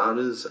 For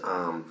starters,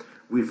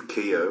 with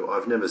Keogh,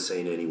 I've never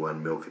seen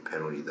anyone milk a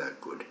penalty that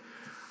good.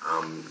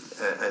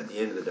 At the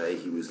end of the day,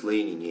 he was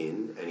leaning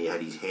in and he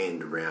had his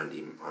hand around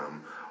him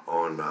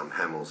on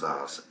Hamill's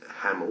ass.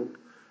 Hamill,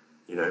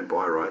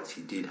 by rights,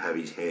 he did have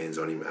his hands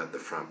on him at the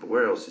front, but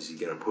where else is he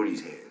going to put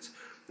his hands?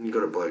 And you've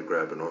got a bloke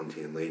grabbing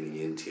onto you and leaning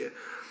into you.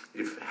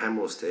 If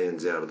Hamill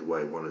stands out of the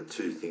way, one of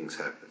two things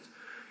happens.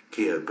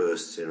 Keogh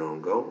bursts in on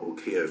goal, or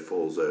Keogh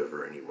falls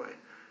over anyway.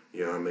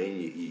 You know what I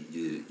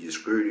mean? You're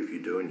screwed if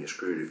you do and you're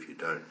screwed if you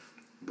don't.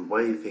 The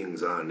way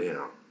things are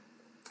now,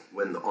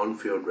 when the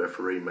on-field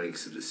referee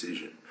makes a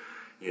decision,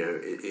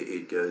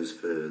 it goes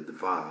for the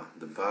VAR.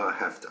 The VAR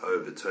have to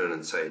overturn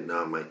and say,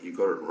 no, mate, you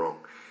got it wrong.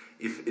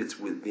 If it's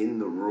within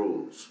the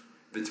rules,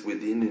 if it's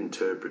within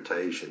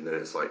interpretation, then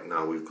it's like,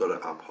 no, we've got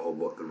to uphold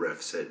what the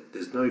ref said.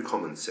 There's no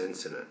common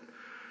sense in it.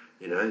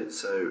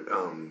 So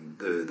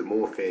the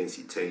more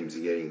fancy teams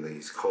are getting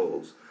these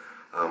calls,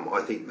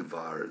 I think the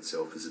VAR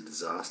itself is a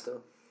disaster.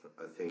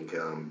 I think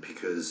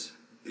because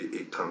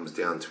it comes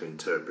down to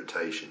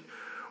interpretation.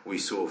 We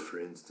saw, for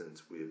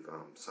instance, with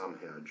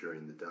somehow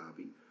during the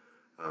derby,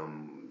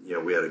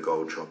 we had a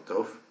goal chopped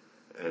off,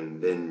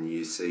 and then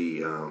you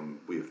see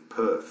with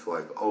Perth,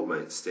 like old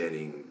mate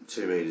standing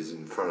 2 metres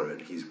in front of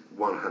it, he's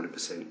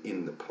 100%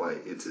 in the play.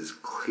 It's as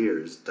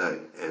clear as day,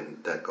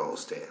 and that goal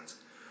stands.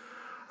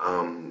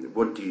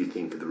 What do you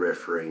think of the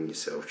refereeing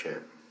yourself,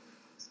 champ?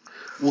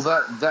 Well,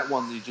 that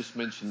one that you just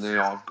mentioned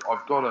there,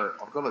 I've got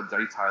to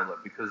detail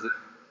it because it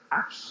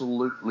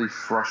absolutely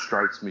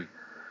frustrates me.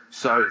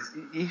 So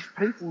if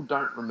people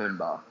don't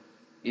remember,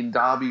 in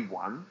Derby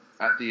 1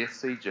 at the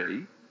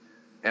SCG,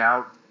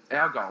 our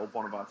goal,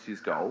 Bonavati's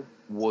goal,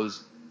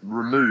 was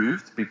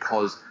removed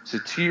because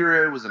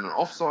Sotirio was in an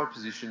offside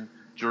position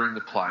during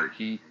the play.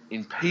 He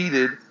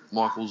impeded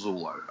Michael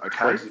Zullo.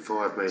 Okay,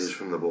 25 metres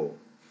from the ball.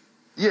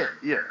 Yeah.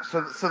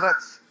 So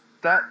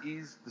that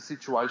is the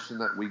situation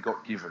that we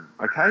got given.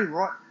 Okay,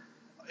 right?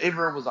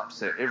 Everyone was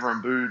upset.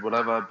 Everyone booed,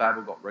 whatever.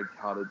 Babel got red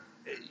carded.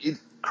 It's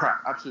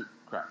crap, absolute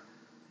crap.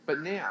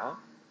 But now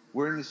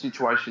we're in this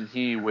situation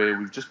here where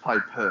we've just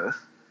played Perth,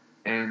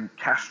 and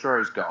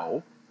Castro's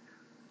goal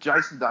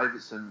Jason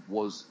Davidson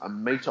was a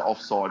metre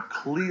offside,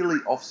 clearly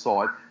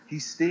offside.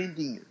 He's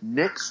standing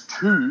next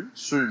to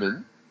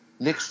Suman,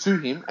 next to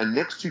him, and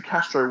next to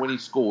Castro when he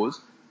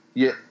scores,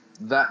 yet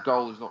that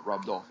goal is not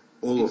rubbed off.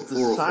 All of 4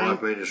 or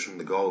 5 metres from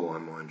the goal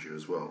line, mind you,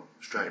 as well.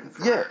 Straight in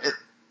front. Yeah,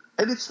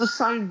 and it's the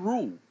same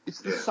rule.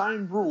 It's the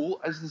same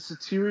rule as the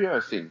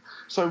Sotirio thing.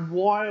 So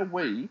why are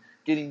we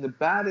getting the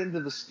bad end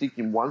of the stick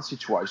in one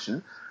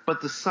situation,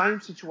 but the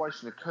same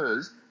situation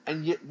occurs,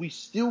 and yet we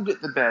still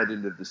get the bad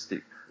end of the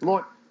stick?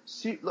 Like,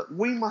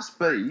 we must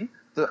be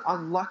the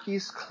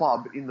unluckiest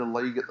club in the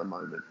league at the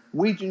moment.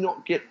 We do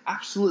not get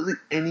absolutely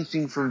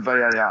anything from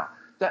VAR.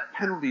 That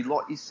penalty,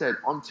 like you said,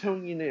 I'm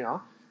telling you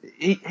now,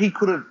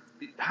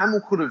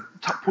 Hamill could have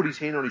put his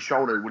hand on his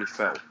shoulder, it would have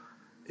fell.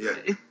 Yeah.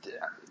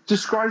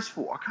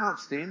 Disgraceful. I can't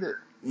stand it.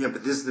 Yeah,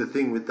 but this is the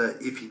thing with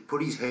that. If he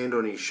put his hand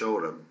on his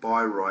shoulder,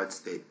 by rights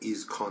there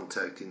is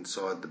contact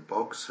inside the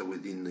box. So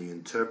within the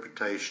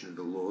interpretation of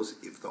the laws,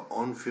 if the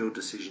on-field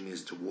decision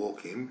is to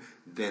walk him,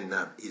 then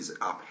that is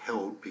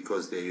upheld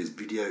because there is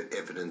video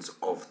evidence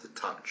of the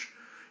touch.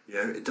 You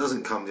know, it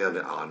doesn't come down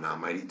to, oh, no,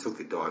 mate, he took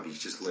a dive, he's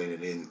just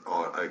leaning in,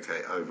 oh,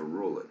 okay,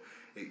 overrule it.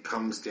 It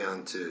comes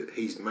down to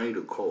he's made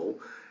a call,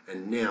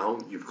 and now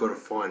you've got to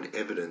find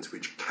evidence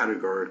which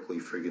categorically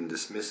friggin'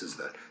 dismisses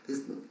that.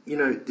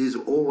 There's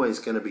always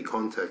going to be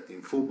contact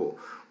in football.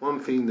 One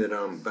thing that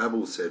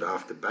Babel said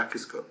after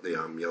Bacchus got the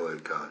yellow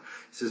card,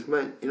 he says,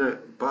 mate,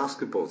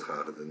 basketball's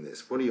harder than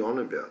this. What are you on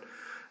about?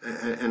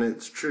 And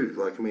it's true.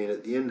 Like, I mean,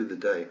 at the end of the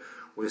day,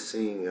 we're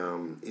seeing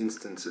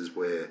instances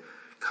where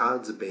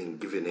cards are being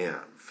given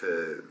out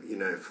for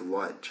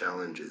light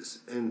challenges,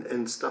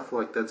 and stuff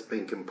like that's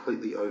been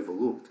completely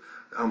overlooked.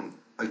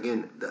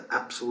 Again, the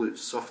absolute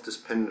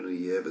softest penalty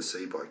you ever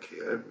see by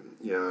Keogh,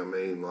 you know what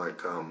I mean?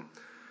 Like,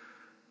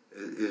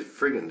 it's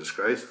friggin'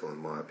 disgraceful in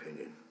my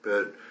opinion.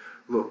 But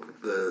look,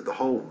 the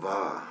whole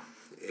VAR,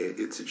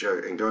 it's a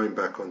joke. And going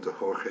back onto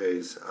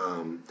Jorge's,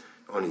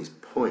 on his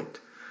point,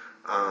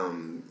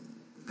 the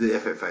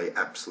FFA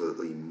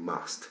absolutely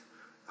must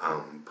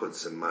put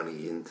some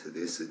money into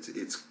this.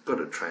 It's got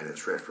to train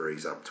its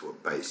referees up to a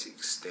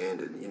basic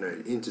standard,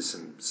 into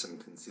some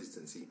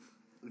consistency.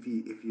 If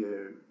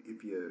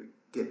you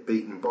get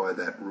beaten by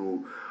that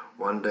rule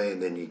one day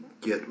and then you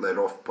get let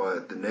off by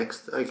it the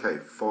next, okay,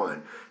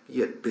 fine.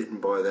 You get bitten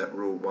by that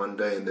rule one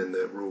day and then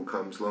that rule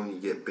comes along, you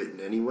get bitten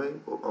anyway.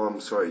 Well,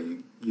 I'm sorry,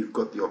 you've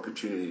got the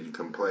opportunity to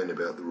complain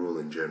about the rule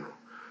in general.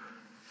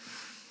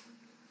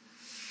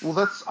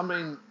 Well,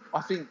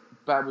 I think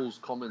Babel's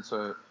comments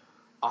are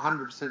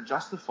 100%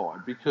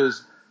 justified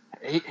because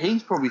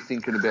he's probably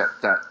thinking about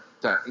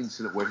that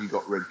incident where he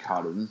got red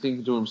carded and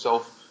thinking to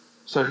himself,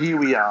 so here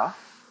we are,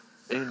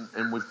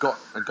 and we've got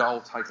a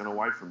goal taken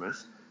away from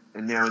us,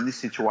 and now in this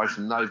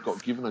situation they've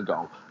got given a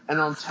goal. And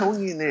I'm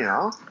telling you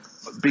now,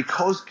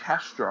 because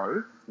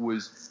Castro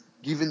was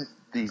given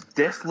these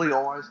deathly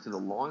eyes to the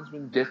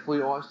linesman,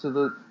 deathly eyes to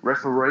the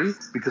referee,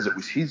 because it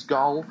was his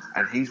goal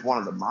and he's one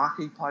of the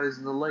marquee players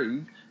in the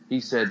league,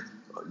 he said,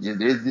 yeah,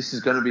 this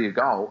is going to be a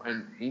goal,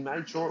 and he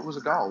made sure it was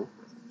a goal.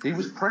 He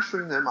was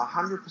pressuring them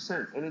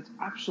 100%, and it's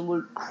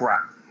absolute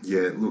crap.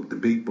 Yeah, look, the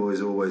big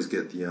boys always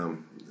get the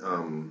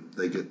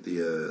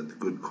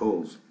good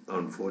calls,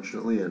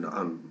 unfortunately, and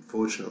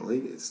unfortunately,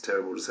 it's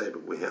terrible to say,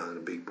 but we are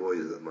the big boys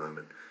at the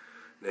moment.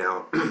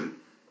 Now,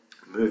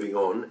 moving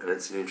on, and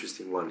it's an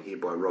interesting one here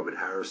by Robert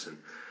Harrison.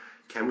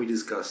 Can we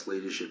discuss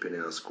leadership in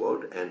our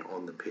squad and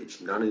on the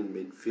pitch? None in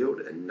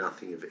midfield and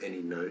nothing of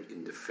any note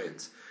in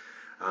defence.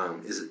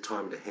 Is it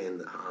time to hand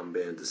the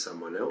armband to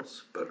someone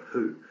else? But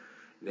who?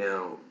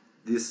 Now,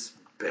 this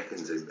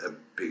beckons a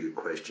bigger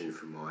question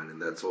for mine, and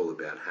that's all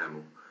about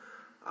Hamill.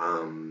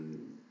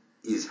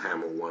 Is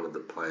Hamill one of the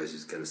players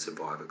who's going to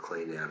survive a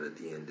clean out at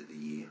the end of the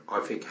year? I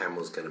think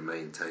Hamill's going to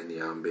maintain the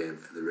armband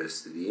for the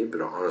rest of the year,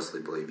 but I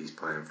honestly believe he's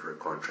playing for a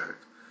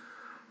contract.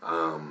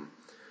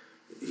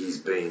 He's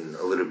been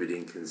a little bit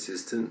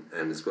inconsistent,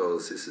 and as well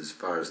as this, as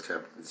far as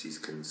captaincy is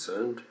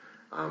concerned,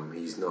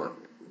 he's not,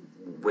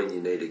 when you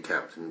need a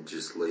captain,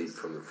 just lead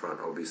from the front.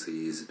 Obviously,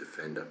 he is a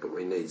defender, but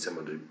we need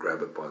someone to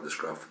grab it by the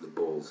scruff of the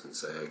balls and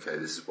say, okay,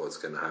 this is what's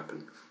going to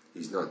happen.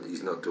 He's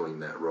not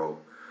doing that role.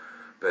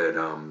 But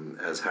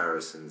as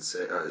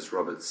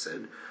Robert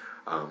said,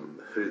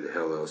 who the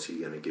hell else are you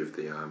going to give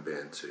the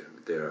armband to?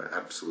 There are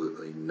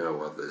absolutely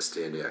no other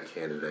standout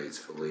candidates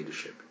for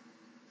leadership.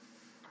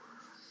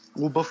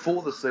 Well,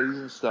 before the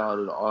season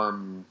started, I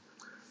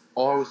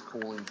was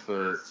calling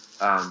for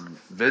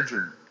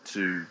Vedran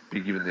to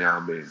be given the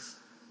armband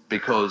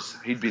because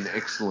he'd been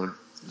excellent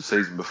the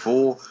season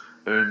before,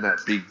 earned that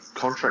big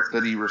contract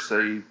that he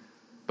received,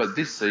 but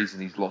this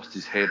season he's lost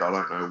his head. I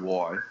don't know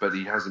why, but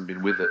he hasn't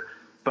been with it.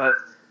 But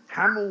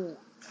Hamill,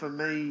 for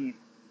me,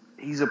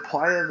 he's a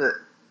player that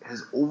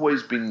has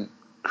always been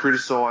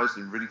criticised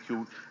and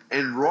ridiculed,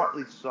 and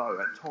rightly so.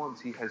 At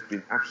times he has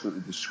been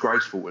absolutely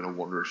disgraceful in a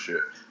Wanderers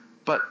shirt.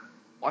 But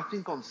I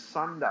think on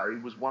Sunday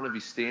was one of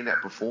his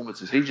standout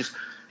performances.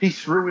 He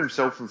threw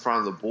himself in front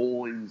of the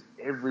ball. He was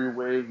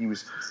everywhere. He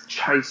was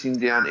chasing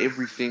down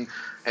everything.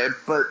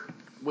 But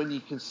when you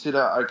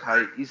consider,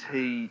 okay, is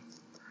he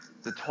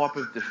the type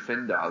of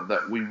defender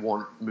that we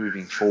want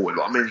moving forward.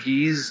 I mean,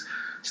 he is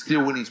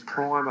still in his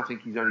prime. I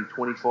think he's only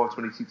 25,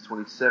 26,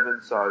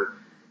 27, so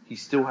he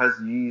still has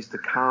years to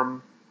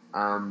come.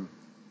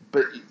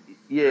 But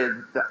yeah,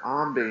 the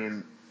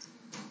armband,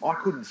 I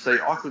couldn't see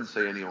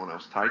anyone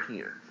else taking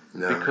it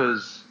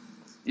because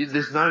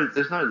there's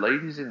no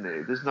leaders in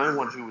there. There's no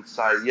one who would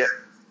say, "Yep,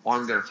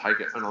 I'm going to take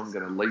it and I'm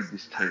going to lead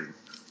this team."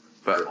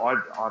 But I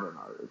don't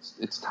know.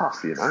 It's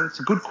tough, you know. It's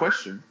a good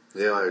question.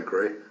 Yeah, I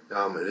agree.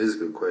 It is a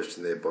good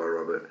question there by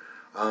Robert.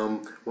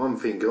 One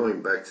thing,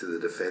 going back to the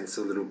defence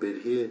a little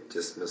bit here,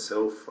 just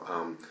myself,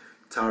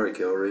 Tariq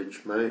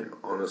Elridge, mate,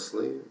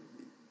 honestly,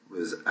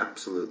 was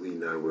absolutely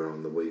nowhere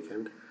on the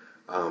weekend.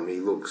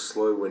 He looks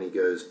slow when he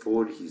goes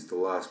forward. He's the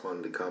last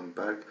one to come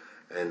back.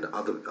 And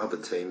other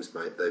teams,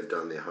 mate, they've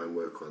done their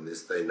homework on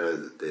this. They know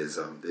that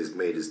there's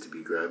meters to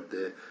be grabbed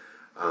there.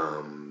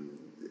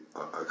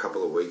 A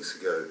couple of weeks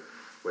ago,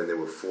 when there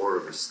were four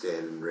of us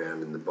standing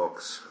around in the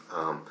box,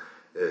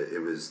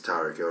 it was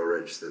Tariq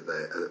Elridge that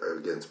they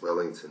against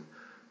Wellington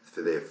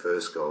for their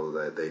first goal.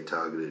 They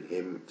targeted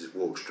him, just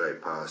walked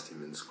straight past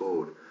him and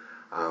scored.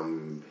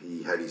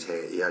 He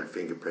had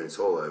fingerprints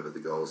all over the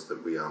goals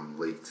that we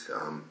leaked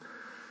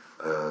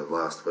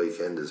last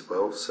weekend as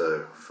well.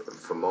 So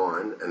for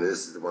mine, and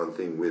this is the one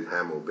thing with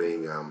Hamill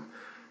being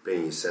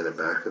your centre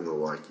back and the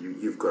like,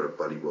 you've got to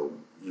bloody well,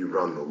 you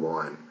run the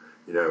line.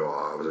 You know,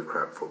 I was a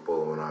crap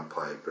footballer when I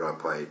played, but I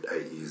played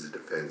 8 years of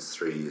defence,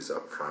 3 years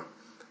up front.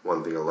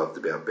 One thing I loved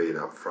about being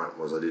up front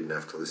was I didn't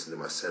have to listen to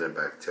my centre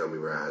back tell me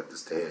where I had to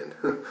stand.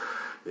 You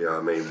know what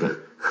I mean?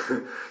 But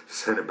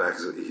centre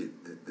backs,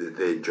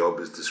 their job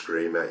is to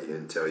scream at you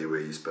and tell you where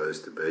you're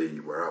supposed to be.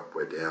 We're up,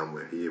 we're down,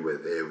 we're here, we're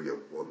there. We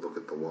look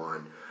at the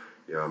line.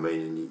 You know what I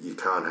mean? And you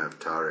can't have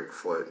Tariq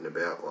floating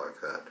about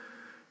like that.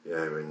 You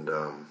know, and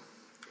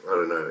I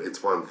don't know.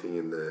 It's one thing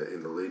in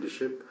the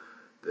leadership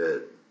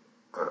that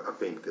I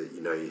think that,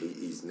 you know,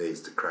 he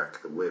needs to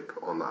crack the whip.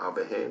 On the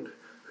other hand,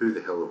 who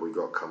the hell have we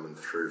got coming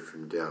through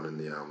from down in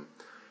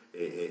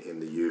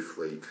the youth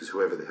league? Because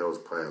whoever the hell's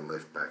playing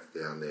left back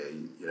down there,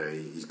 you know,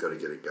 he's got to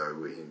get a go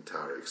in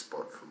Tariq's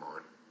spot for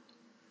mine.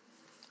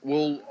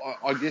 Well,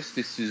 I guess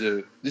this is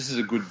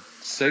a good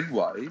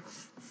segue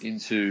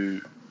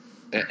into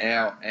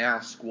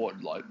our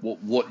squad, like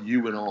what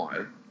you and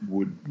I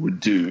would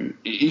do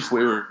if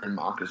we were in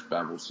Marcus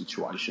Babbel's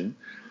situation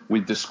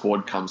with the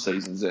squad come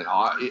seasons. And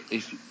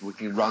if we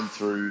can run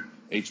through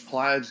each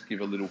player, just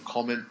give a little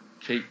comment,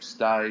 keep,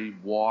 stay,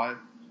 why,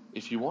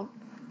 if you want.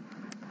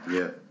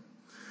 Yeah.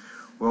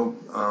 Well,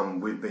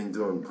 we've been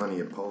doing plenty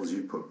of polls.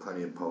 You put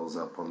plenty of polls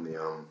up on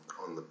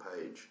the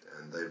page,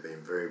 and they've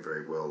been very,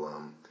 very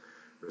well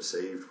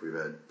received. We've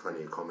had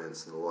plenty of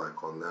comments and the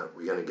like on that.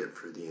 We're going to get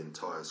through the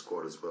entire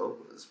squad as well.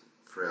 As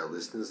for our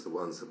listeners, the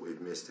ones that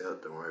we've missed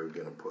out, don't worry, we're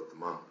going to put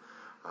them up.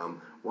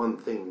 One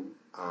thing,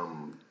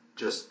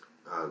 just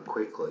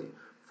quickly,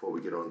 before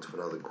we get on to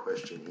another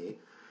question here,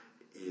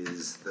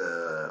 is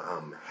the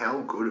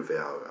how good have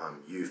our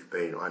youth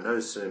been? I know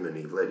Suman,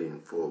 he let in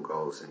 4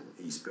 goals and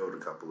he spilled a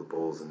couple of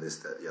balls and this,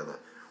 that, the other.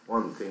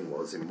 One thing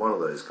was, in one of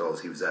those goals,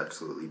 he was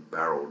absolutely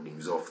barreled and he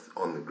was off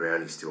on the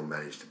ground. He still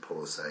managed to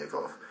pull a save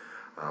off.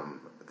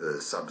 The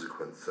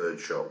subsequent third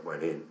shot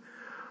went in.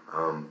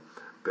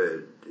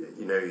 But,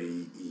 you know,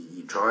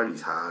 he tried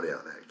his heart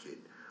out, that kid.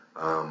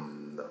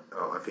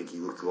 I think he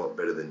looked a lot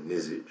better than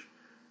Nizic.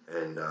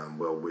 And,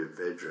 well, with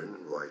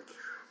Vedran, like,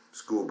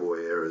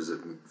 schoolboy errors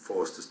have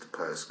forced us to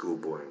play a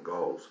schoolboy in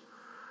goals,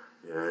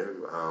 you know.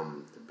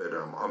 But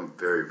I'm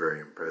very,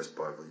 very impressed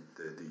by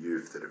the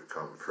youth that have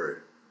come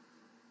through.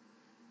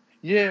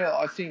 Yeah,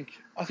 I think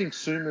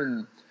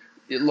Suman,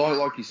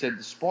 like you said,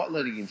 despite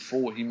letting him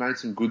forward, he made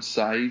some good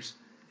saves.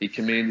 He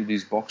commanded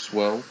his box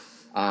well.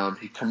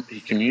 He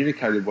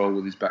communicated well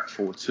with his back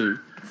four too.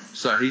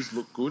 So he's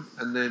looked good.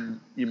 And then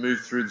you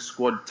move through the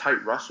squad.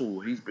 Tate Russell,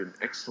 he's been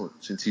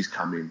excellent since he's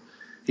come in.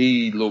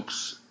 He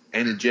looks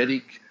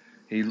energetic.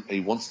 He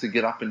wants to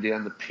get up and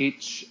down the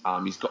pitch.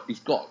 He's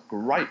got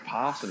great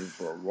passing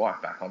for a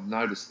right back. I've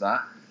noticed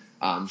that.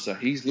 So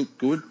he's looked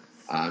good.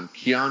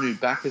 Keanu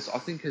Bacchus, I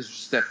think, has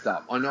stepped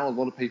up. I know a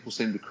lot of people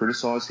seem to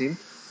criticise him,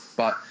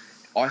 but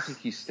I think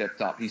he's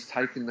stepped up. He's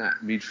taken that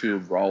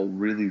midfield role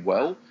really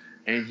well,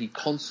 and he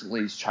constantly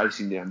is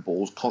chasing down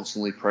balls,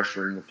 constantly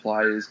pressuring the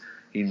players.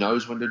 He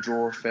knows when to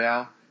draw a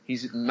foul.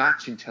 His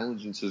match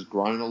intelligence has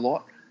grown a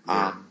lot.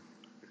 Yeah.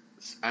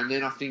 And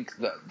then I think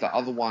that the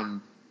other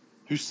one,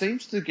 who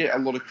seems to get a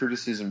lot of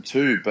criticism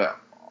too, but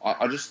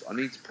I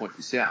need to point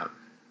this out,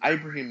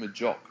 Abraham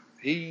Majok.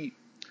 He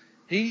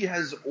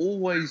has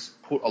always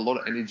put a lot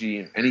of energy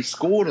in, and he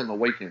scored on the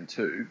weekend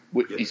too,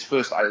 with his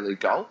first A-League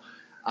goal.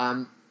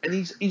 And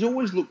he's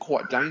always looked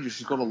quite dangerous.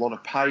 He's got a lot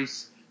of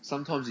pace.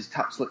 Sometimes his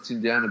touch lets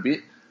him down a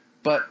bit.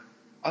 But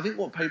I think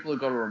what people have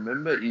got to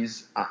remember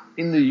is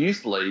in the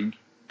youth league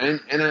and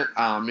at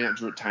Mount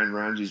Druitt Town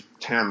Rangers,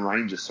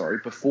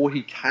 before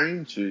he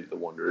came to the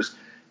Wanderers,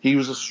 he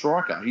was a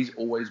striker. He's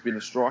always been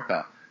a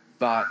striker.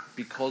 But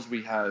because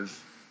we have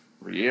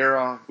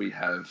Riera, we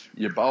have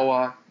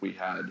Yeboah, we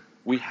had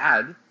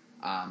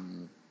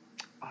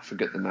I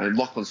forget the name,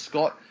 Lachlan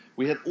Scott.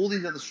 We had all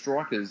these other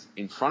strikers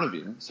in front of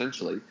him,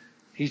 essentially.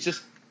 He's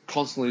just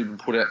constantly been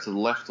put out to the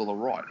left or the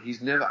right.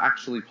 He's never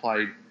actually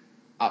played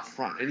up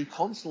front, and he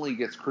constantly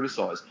gets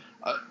criticised.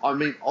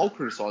 I'll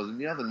criticise him.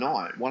 The other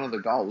night, one of the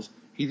goals,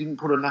 he didn't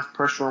put enough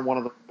pressure on one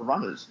of the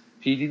runners.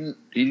 He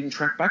didn't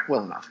track back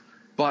well enough.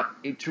 But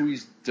to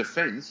his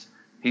defence,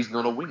 he's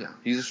not a winger.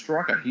 He's a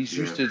striker. He's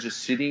used to just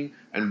sitting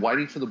and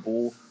waiting for the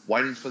ball,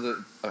 waiting for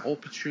the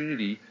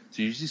opportunity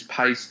to use his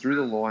pace through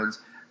the lines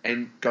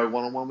and go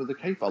one-on-one with the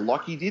keeper,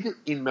 like he did it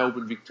in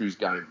Melbourne Victory's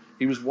game.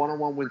 He was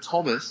one-on-one with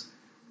Thomas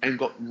and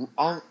got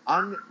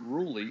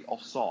unruly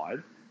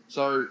offside.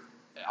 So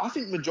I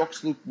think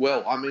Majok's looked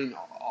well. I mean,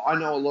 I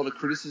know a lot of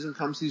criticism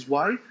comes his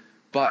way,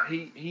 but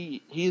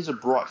he has a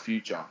bright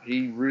future.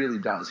 He really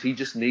does. He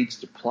just needs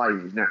to play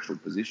in his natural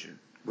position.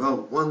 Well,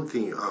 one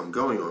thing,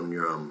 going on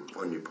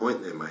your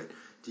point there, mate.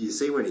 Do you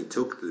see when he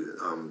took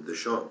the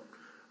shot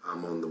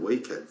on the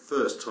weekend,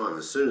 first time,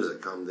 as soon as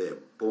it come there,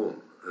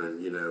 boom,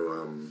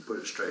 and put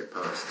it straight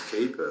past the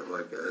keeper.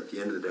 Like at the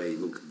end of the day, he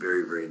looked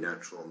very, very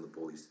natural on the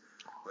ball.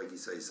 Like you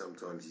say,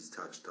 sometimes his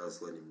touch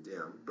does let him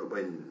down, but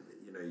when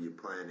you're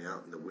playing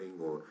out in the wing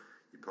or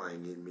you're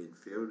playing in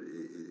midfield,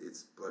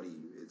 it's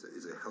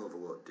a hell of a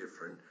lot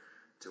different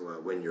to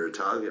when you're a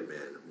target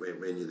man,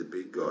 when you're the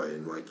big guy,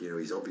 and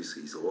he's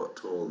a lot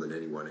taller than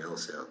anyone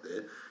else out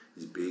there.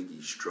 He's big,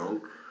 he's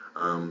strong.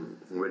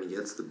 When he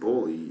gets the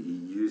ball, he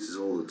uses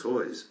all the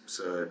toys.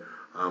 So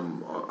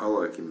I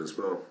like him as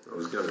well. I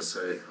was going to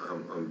say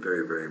I'm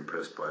very, very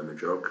impressed by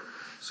Majok.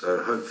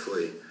 So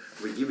hopefully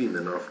we give him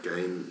enough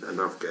game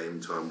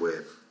time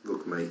where,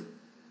 look, mate,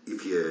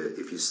 if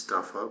you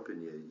stuff up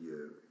and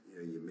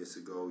you miss a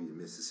goal, you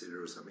miss a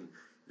sitter or something,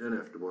 you don't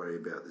have to worry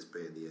about this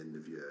being the end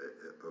of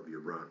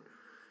your run.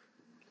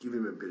 Give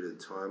him a bit of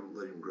time,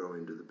 let him grow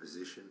into the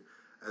position.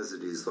 As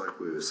it is, like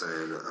we were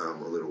saying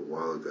a little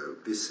while ago,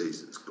 this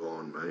season's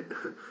gone, mate.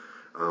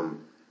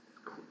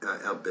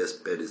 Our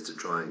best bet is to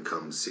try and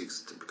come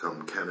sixth, to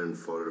become cannon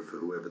fodder for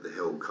whoever the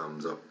hell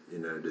comes up,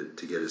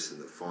 to get us in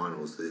the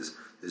finals.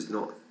 There's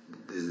no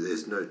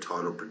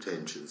title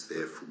pretensions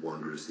there for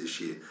Wanderers this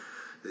year.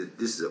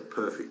 This is a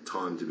perfect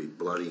time to be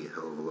bloodying a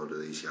hell of a lot of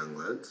these young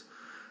lads,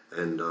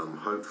 and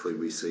hopefully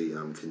we see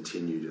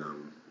continued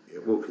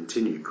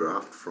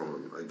graft from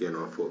them. Again,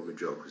 I thought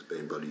Majok was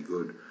being bloody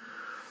good.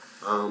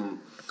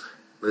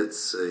 Let's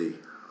see.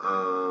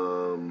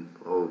 A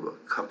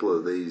couple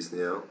of these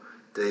now.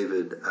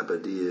 David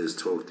Abadia has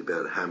talked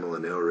about Hamill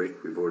and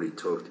Elric. We've already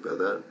talked about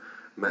that.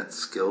 Matt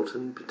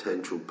Skelton,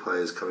 potential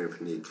players coming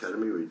from the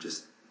academy. We're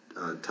just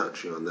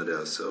touching on that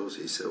ourselves.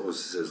 He also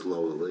says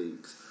lower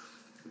leagues.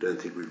 I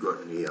don't think we've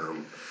got any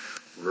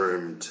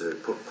room to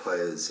put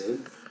players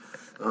in.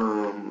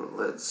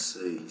 Let's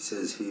see. He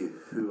says here,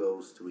 who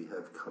else do we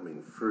have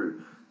coming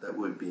through? That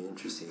would be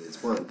interesting.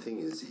 It's one thing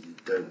is that you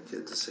don't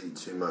get to see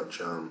too much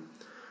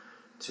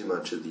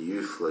of the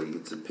youth league.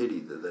 It's a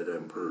pity that they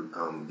don't put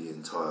the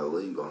entire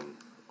league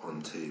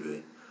on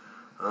TV.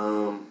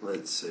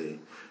 Let's see.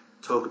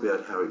 Talk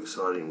about how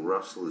exciting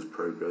Russell is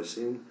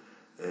progressing,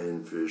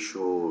 and for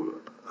sure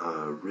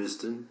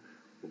Risdon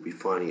will be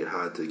finding it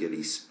hard to get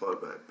his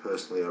spot back.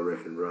 Personally, I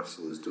reckon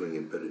Russell is doing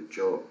a better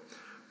job.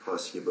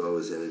 Plus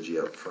Yeboah's energy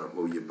up front.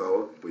 Well,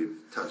 Yeboah, we've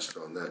touched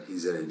on that.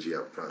 His energy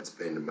up front's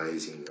been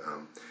amazing.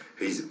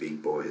 He's a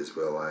big boy as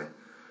well, eh?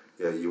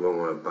 Yeah, you won't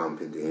want to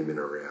bump into him in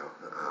a row.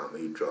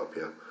 He'd drop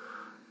you.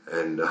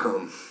 And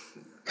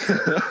he's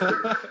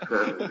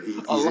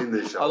in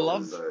the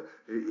shoulders, though.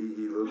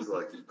 He looks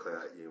like he'd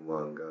clout you in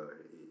one go.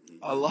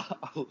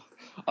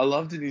 I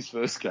loved in his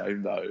first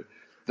game, though,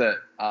 that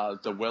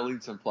the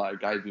Wellington player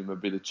gave him a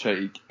bit of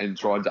cheek and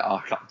tried to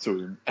arc up to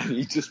him, and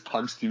he just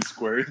punched him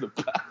square in the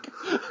back.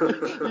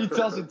 He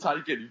doesn't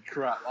take any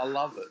crap. I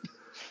love it.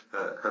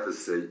 Have a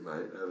seat,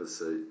 mate. Have a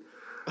seat.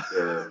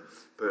 Yeah.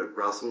 But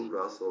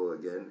Russell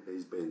again,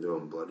 he's been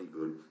doing bloody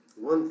good.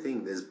 One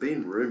thing, there's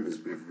been rumours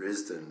with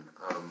Risdon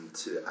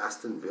to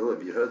Aston Villa.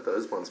 Have you heard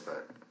those ones,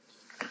 Pat?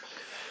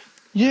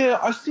 Yeah,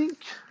 I think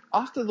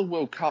after the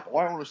World Cup,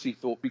 I honestly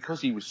thought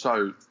because he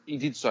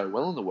did so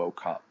well in the World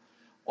Cup,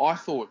 I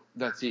thought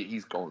that's it,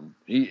 he's gone.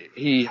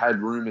 He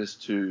had rumours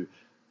to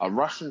a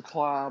Russian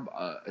club,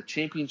 a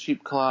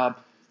championship club,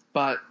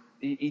 but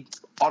I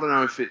don't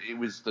know if it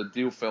was the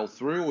deal fell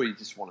through or he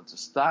just wanted to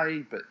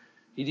stay, but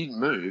he didn't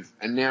move.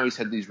 And now he's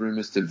had these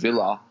rumours to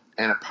Villa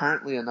and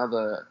apparently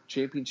another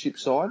championship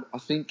side. I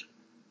think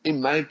it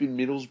may have been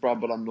Middlesbrough,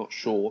 but I'm not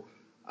sure.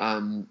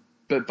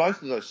 But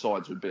both of those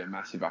sides would be a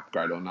massive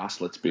upgrade on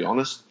us, let's be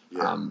honest.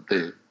 Yeah.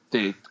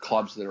 They're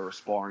clubs that are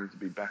aspiring to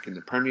be back in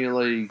the Premier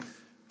League.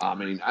 I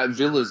mean,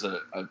 Villa's a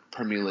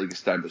Premier League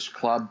established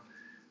club.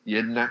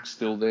 Jednak's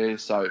still there.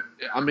 So,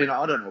 I mean,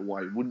 I don't know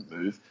why he wouldn't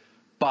move.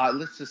 But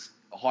let's just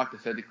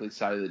hypothetically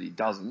say that he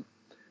doesn't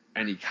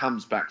and he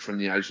comes back from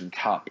the Asian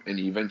Cup and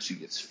he eventually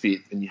gets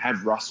fit and you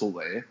have Russell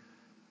there.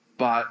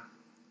 But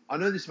I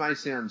know this may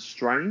sound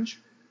strange,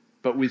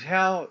 but with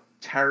how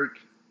Tariq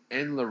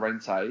and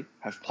Llorente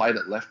have played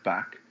at left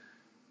back,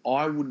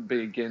 I wouldn't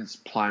be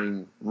against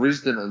playing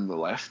Risdon on the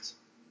left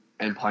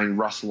and playing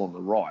Russell on the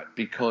right,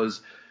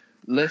 because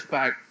left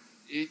back,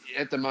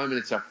 at the moment,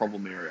 it's our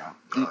problem area.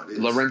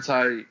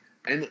 Llorente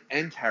and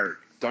Tarek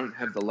don't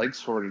have the legs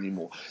for it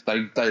anymore.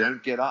 They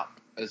don't get up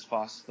as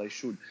fast as they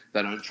should.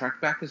 They don't track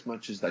back as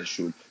much as they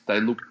should. They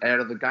look out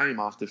of the game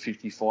after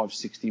 55,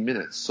 60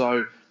 minutes.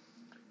 So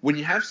when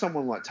you have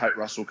someone like Tate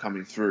Russell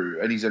coming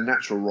through, and he's a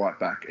natural right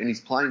back, and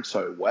he's playing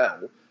so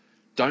well,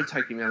 don't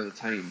take him out of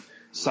the team.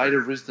 Say to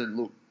Risdon,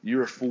 look,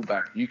 you're a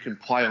fullback. You can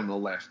play on the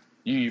left.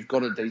 You've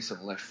got a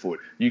decent left foot.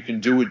 You can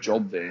do a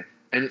job there.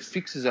 And it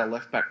fixes our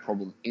left back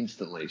problem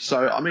instantly.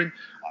 So, I mean,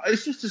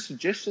 it's just a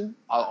suggestion.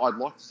 I'd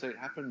like to see it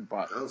happen,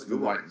 but we'll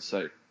wait and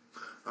see.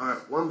 All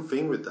right, one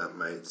thing with that,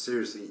 mate.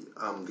 Seriously,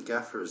 the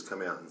gaffer has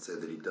come out and said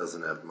that he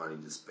doesn't have money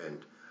to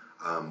spend.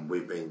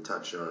 We've been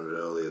touching on it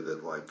earlier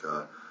that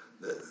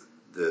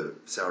the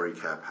salary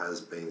cap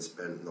has been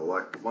spent. And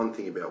one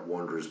thing about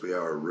Wanderers, we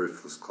are a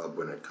ruthless club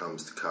when it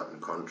comes to cutting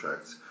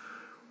contracts.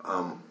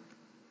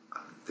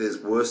 There's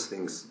worse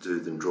things to do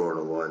than drawing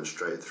a line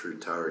straight through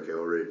Tarek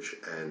Elrich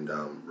and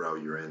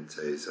Raul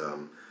Llorente's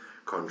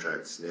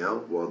contracts now.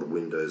 While the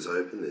window's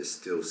open, there's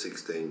still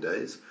 16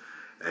 days.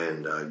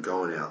 And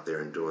going out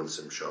there and doing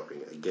some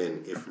shopping.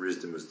 Again, if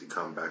Risdon was to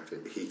come back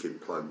and he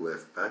could plug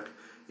left back,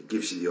 it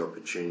gives you the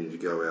opportunity to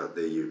go out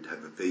there. You'd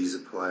have a visa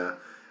player,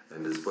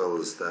 and as well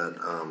as that,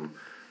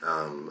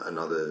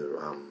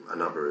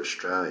 another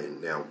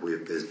Australian. Now,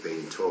 there's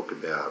been talk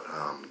about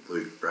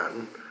Luke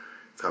Bratton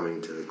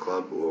coming to the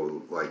club,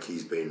 or like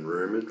he's been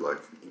rumoured. Like,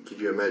 could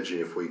you imagine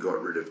if we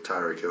got rid of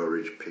Tarek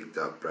Elrich, picked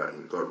up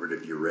Bratton, got rid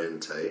of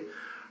Llorente,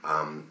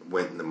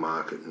 went in the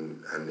market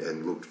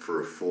and looked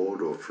for a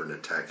forward or for an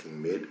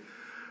attacking mid,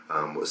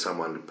 or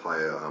someone to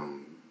play,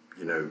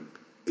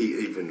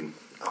 even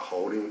a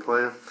holding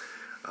player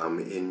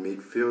in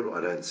midfield.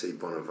 I don't see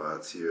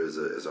Bonavaz here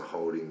as a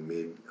holding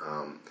mid.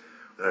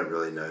 I don't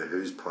really know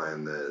who's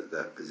playing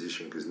that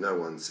position, because no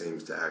one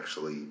seems to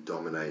actually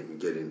dominate and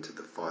get into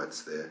the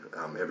fights there.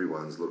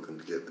 Everyone's looking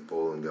to get the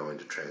ball and go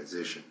into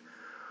transition.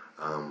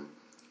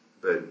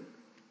 But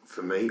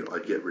for me,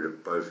 I'd get rid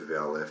of both of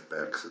our left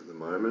backs at the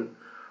moment.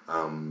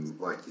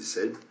 Like you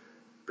said,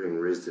 bring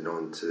Risdon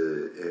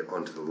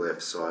onto the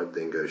left side,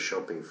 then go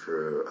shopping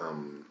for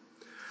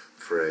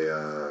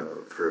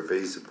a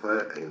visa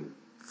player and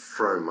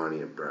throw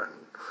money at Bratton.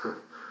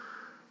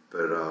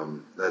 But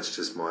that's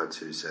just my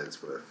 2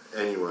 cents worth.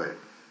 Anyway,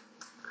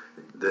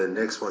 the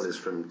next one is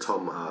from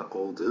Tom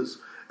Alders.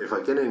 If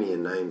I get any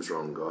of your names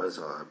wrong, guys,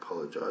 I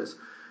apologise.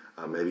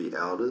 Maybe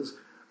Alders.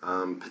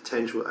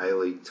 Potential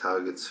A-League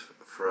targets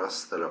for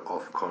us that are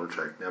off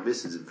contract. Now,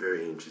 this is a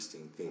very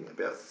interesting thing.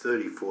 About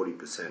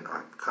 30-40%,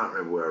 I can't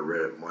remember where I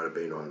read it, might have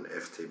been on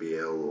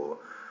FTBL or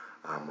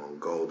on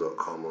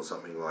goal.com or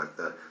something like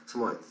that.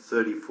 Something like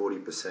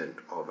 30-40%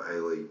 of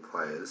A-League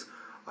players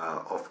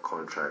off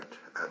contract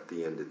at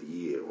the end of the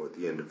year, or at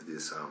the end of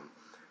this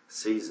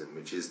season,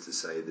 which is to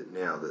say that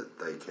now that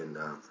they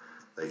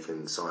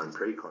can sign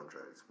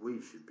pre-contracts, we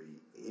should be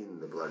in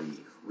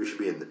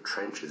the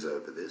trenches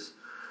over this,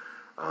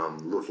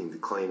 looking to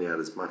clean out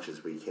as much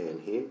as we can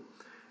here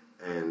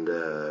and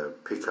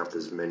pick up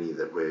as many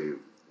that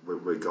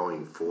we're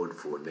going forward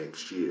for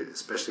next year,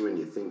 especially when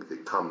you think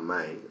that come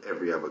May,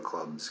 every other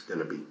club's going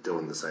to be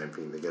doing the same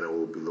thing. They're going to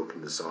all be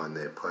looking to sign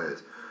their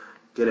players.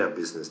 Get our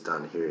business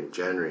done here in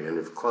January, and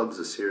if clubs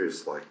are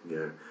serious, like,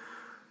 they're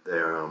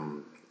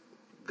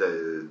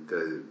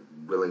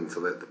willing to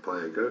let the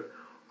player go,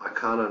 I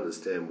can't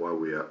understand why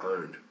we are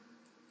owned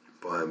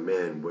by a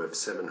man worth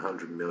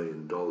 $700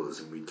 million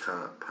and we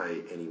can't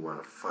pay anyone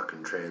a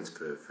fucking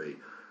transfer fee.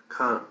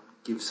 Can't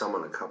give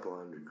someone a couple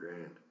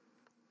 $100,000.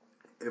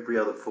 Every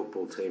other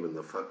football team on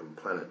the fucking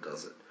planet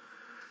does it.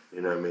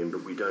 You know what I mean?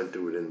 But we don't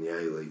do it in the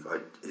A-League.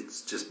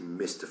 It's just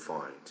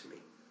mystifying to me.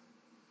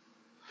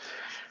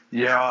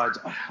 Yeah,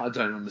 I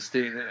don't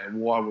understand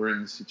why we're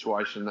in the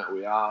situation that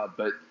we are,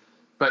 but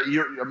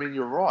you're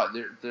right.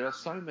 There are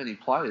so many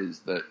players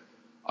that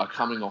are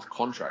coming off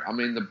contract. I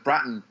mean, the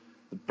Bratton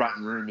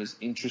room is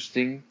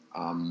interesting.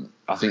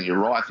 I think you're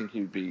right. I think he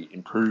would be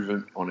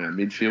improvement on our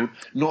midfield.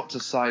 Not to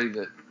say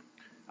that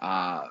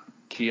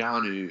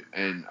Keanu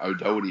and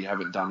O'Doherty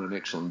haven't done an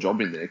excellent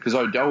job in there, because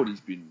O'Doherty's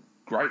been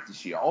great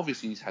this year.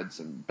 Obviously, he's had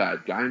some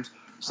bad games.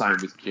 Same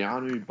with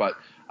Keanu, but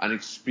an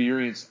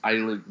experienced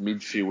A-League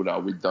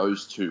midfielder with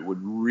those two would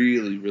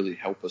really, really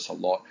help us a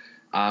lot.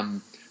 I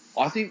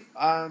think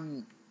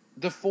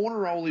the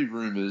Fornaroli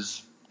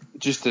rumours,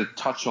 just to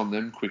touch on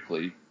them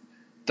quickly,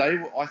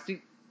 I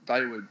think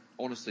they were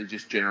honestly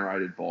just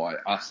generated by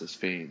us as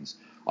fans.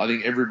 I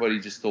think everybody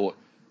just thought,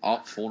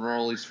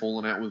 Fornaroli's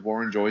fallen out with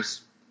Warren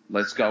Joyce,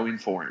 let's go in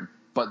for him.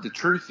 But the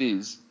truth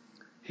is,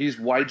 his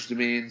wage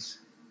demands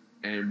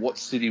and what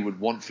City would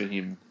want for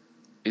him,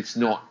 it's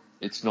not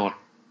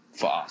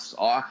for us.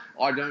 I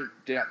don't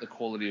doubt the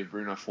quality of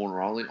Bruno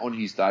Fornaroli. On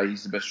his day,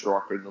 he's the best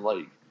striker in the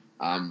league,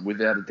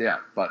 without a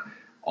doubt. But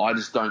I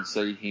just don't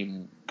see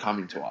him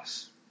coming to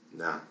us.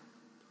 No,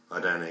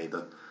 I don't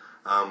either.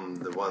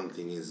 The one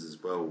thing is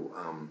as well,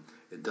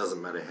 it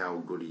doesn't matter how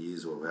good he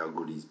is or how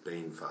good he's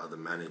been for other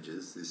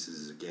managers. This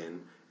is,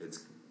 again,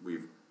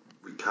 we've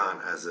we can't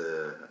as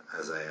a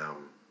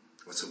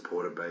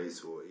supporter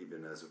base or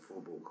even as a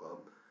football club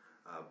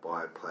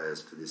buy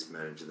players for this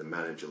manager. The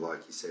manager, like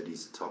you said,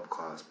 he's a top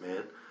class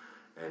man,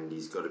 and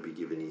he's got to be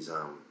given his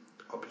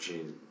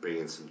opportunity to bring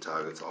in some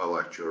targets. I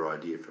liked your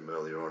idea from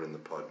earlier on in the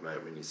pod,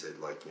 mate, when you said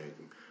you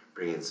can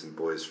bring in some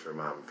boys from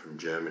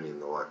Germany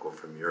and the like, or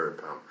from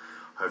Europe.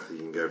 Hopefully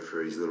he can go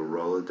through his little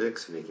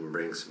Rolodex and he can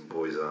bring some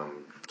boys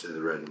to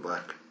the red and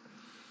black.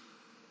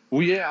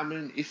 Well, yeah, I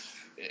mean,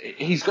 if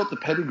he's got the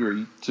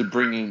pedigree to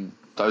bring in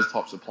those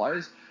types of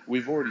players,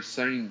 we've already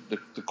seen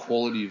the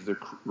quality of the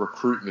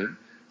recruitment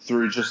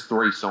through just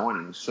 3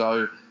 signings.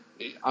 So,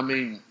 I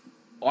mean,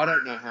 I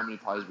don't know how many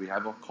players we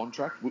have off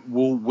contract. We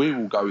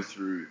will go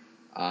through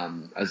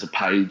as a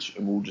page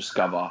and we'll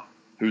discover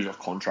who's off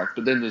contract.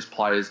 But then there's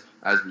players,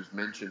 as we've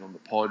mentioned on the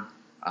pod,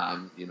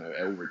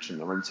 Elrich and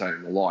Lorente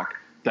and the like,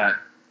 that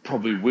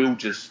probably will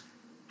just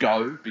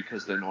go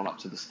because they're not up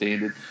to the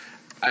standard.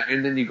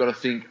 And then you've got to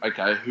think,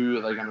 okay, who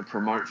are they going to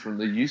promote from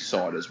the youth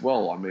side as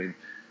well? I mean,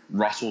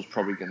 Russell's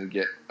probably going to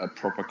get a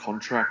proper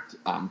contract.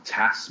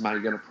 Tass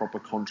may get a proper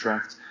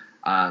contract.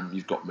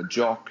 You've got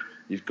Majock.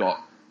 You've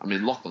got,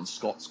 Lachlan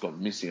Scott's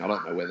gone missing. I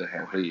don't know where the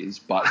hell he is,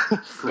 but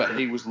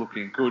he was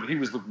looking good. He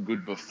was looking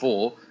good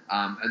before.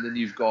 And then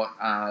you've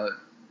got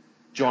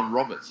John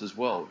Roberts as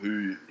well,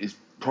 who is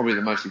probably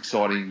the most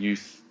exciting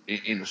youth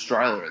in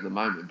Australia at the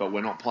moment, but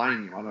we're not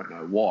playing him. I don't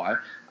know why.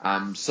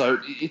 So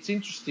it's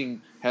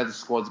interesting how the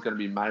squad's going to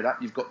be made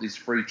up. You've got these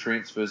free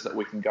transfers that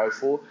we can go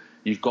for.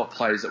 You've got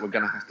players that we're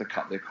going to have to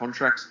cut their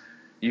contracts.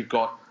 You've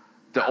got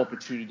the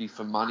opportunity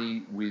for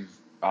money with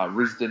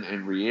Risdon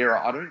and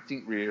Riera. I don't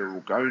think Riera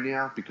will go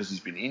now because he's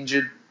been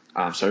injured,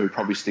 so he'll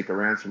probably stick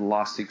around for the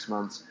last 6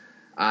 months.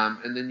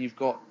 And then you've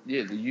got,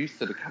 the youth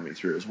that are coming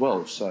through as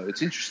well. So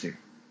it's interesting.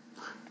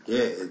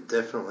 Yeah, it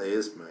definitely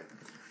is, mate.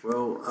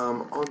 Well,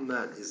 on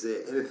that, is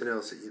there anything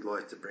else that you'd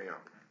like to bring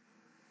up?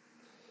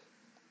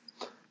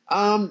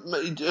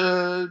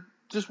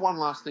 Just one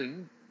last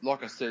thing.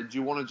 Like I said, do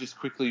you want to just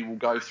quickly, we'll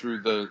go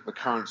through the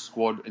current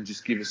squad and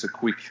just give us a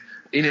quick,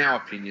 in our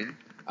opinion,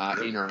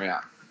 in or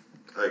out.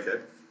 Okay.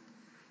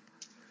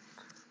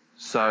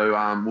 So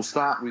we'll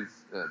start with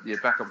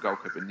backup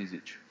goalkeeper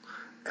Nizic.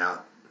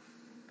 Out.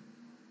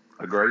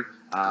 Agree.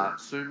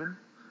 Suman.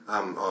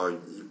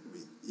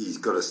 He's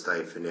got to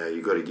stay for now.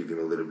 You've got to give him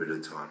a little bit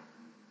of time.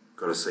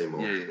 Got to see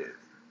more. Yeah.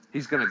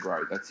 He's going to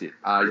grow. That's it.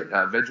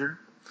 Vedran.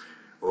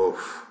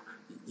 Oof.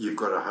 You've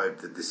got to hope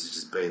that this has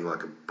just been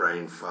like a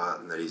brain fart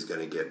and that he's going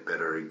to get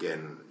better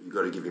again. You've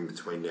got to give him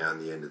between now and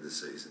the end of the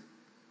season.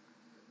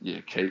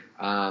 Yeah, keep.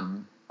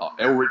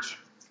 Elrich.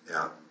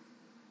 Out.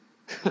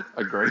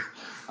 Agree.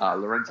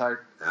 Lorente.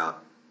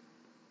 Out.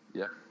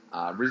 Yep.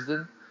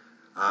 Risdon.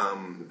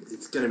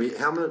 It's going to be...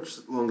 How much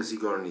longer has he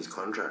got on his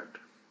contract?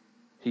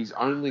 He's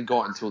only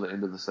got until the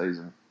end of the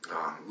season.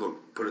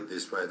 Look, put it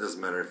this way. It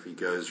doesn't matter if he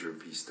goes or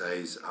if he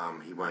stays.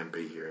 He won't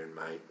be here in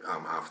May.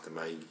 After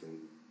May, you can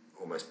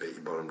almost bet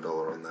your bottom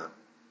dollar on that.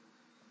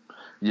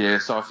 Yeah,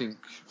 so I think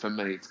for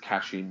me it's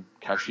cash in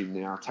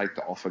now, take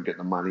the offer, get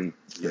the money.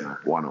 Yeah.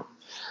 Why not?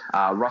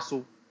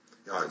 Russell.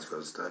 Oh, he's got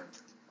to stay.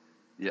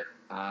 Yep.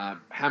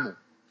 Hamill.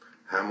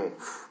 Hamill,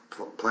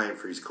 playing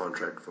for his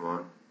contract for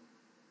mine.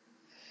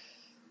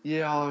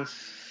 Yeah,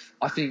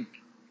 I think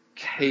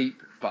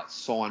keep, but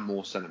sign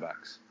more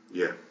centre-backs.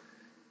 Yeah.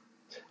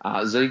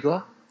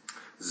 Ziegler.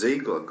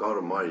 Ziegler, God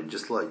almighty,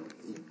 just like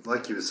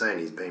you were saying,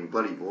 he's been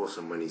bloody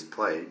awesome when he's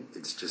played.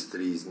 It's just that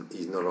he's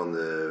not on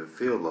the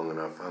field long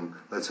enough.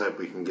 Let's hope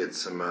we can get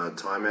some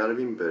time out of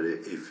him, but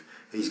if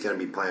he's going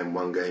to be playing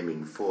one game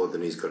in 4,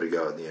 then he's got to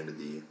go at the end of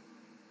the year.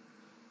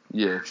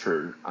 Yeah,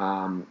 true.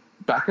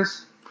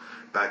 Bacchus?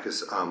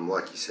 Bacchus,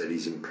 like you said,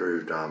 he's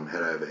improved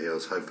head over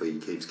heels. Hopefully he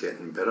keeps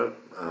getting better.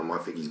 I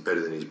think he's better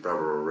than his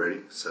brother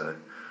already, so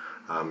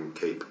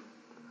keep.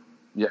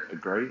 Yep,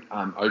 agree.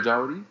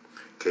 O'Doherty?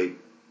 Keep.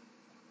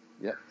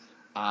 Yep.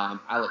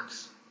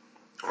 Alex?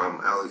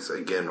 Alex,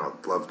 again,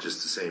 I'd love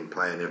just to see him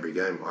play in every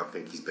game. I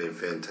think he's been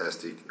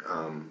fantastic.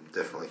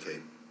 Definitely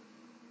keep.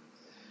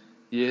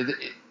 Yeah,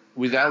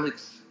 with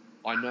Alex,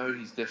 I know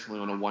he's definitely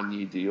on a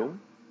 1-year deal,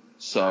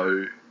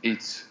 so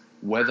it's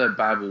whether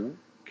Babel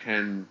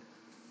can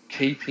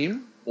keep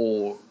him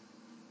or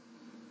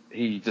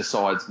he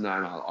decides, no,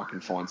 I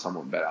can find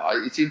someone better.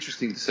 It's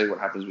interesting to see what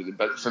happens with him,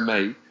 but for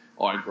me,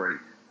 I agree.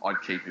 I'd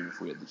keep him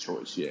if we had the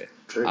choice, yeah.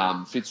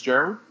 True.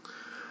 Fitzgerald?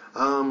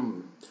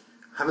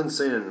 Haven't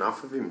seen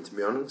enough of him, to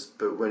be honest,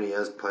 but when he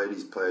has played,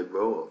 he's played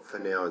well. For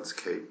now, it's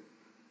keep.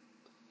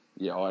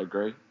 Yeah, I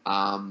agree.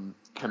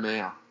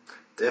 Kamau?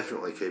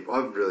 Definitely keep.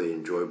 I've really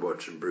enjoyed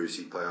watching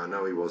Brucey play. I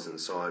know he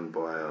wasn't signed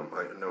by...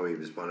 I know he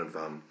was one of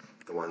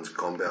the ones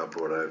Gombau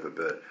brought over,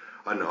 but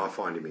I know I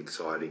find him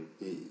exciting.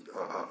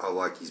 I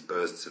like his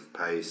bursts of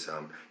pace. He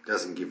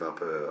doesn't give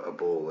up a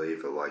ball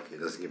either. He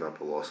doesn't give up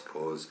a lost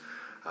cause.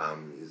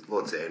 He's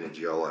lots of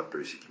energy. I like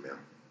Brucey Kamau.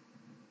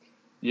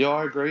 Yeah,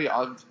 I agree.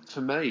 For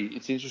me,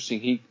 it's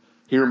interesting.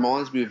 He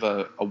reminds me of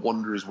a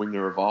Wanderers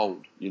winger of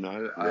old,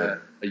 Yeah.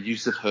 A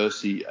Yusuf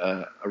Hersey,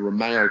 a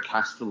Romeo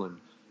Castellan,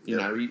 You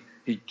know,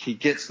 he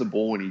gets the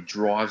ball and he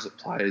drives at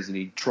players and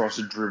he tries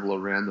to dribble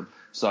around them.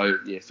 So,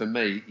 yeah, for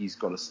me, he's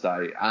got to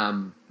stay.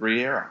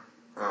 Riera.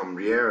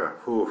 Riera,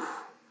 oof.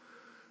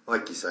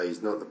 Like you say,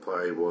 he's not the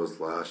player he was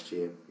last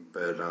year,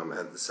 but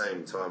at the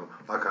same time,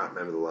 I can't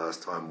remember the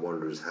last time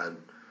Wanderers had,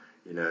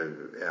 you know,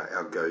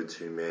 our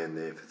go-to man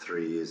there for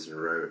 3 years in a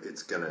row.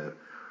 It's gonna.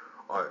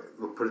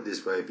 We'll put it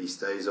this way: if he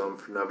stays on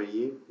for another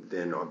year,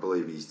 then I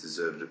believe he's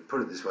deserved it.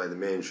 Put it this way: the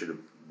man should have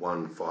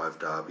won 5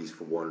 derbies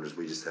for Wanderers.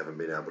 We just haven't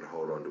been able to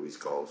hold on to his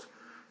goals.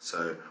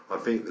 So I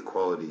think the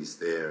quality's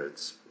there.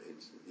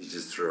 He's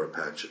just through a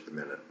patch at the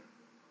minute.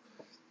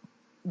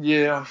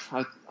 Yeah,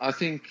 I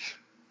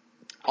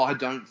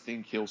don't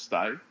think he'll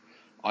stay.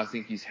 I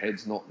think his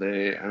head's not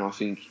there, and I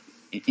think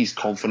his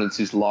confidence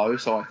is low.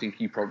 So I think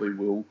he probably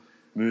will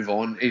move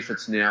on. If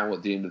it's now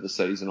at the end of the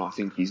season, I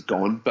think he's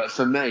gone. But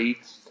for me,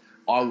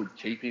 I would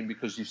keep him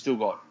because you've still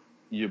got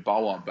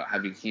Yeboah, but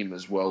having him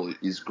as well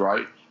is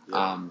great.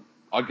 Yeah.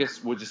 I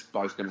guess we're just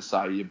both going to say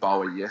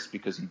Yeboah, yes,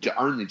 because he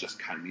only just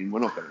came in.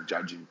 We're not going to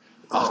judge him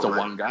after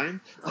one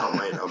game. Oh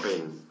mate,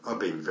 I've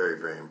been very,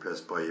 very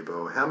impressed by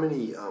Yeboah.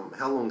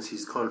 How long's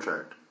his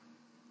contract?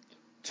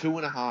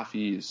 2.5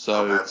 years.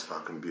 So that's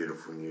fucking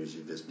beautiful news.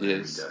 You just made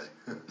me day.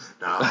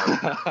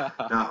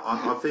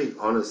 I think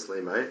honestly,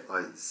 mate,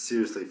 I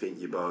seriously think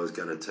Yeboah is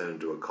going to turn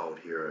into a cult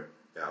hero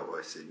out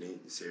West Sydney.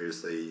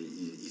 Seriously,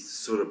 he's the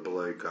sort of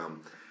bloke.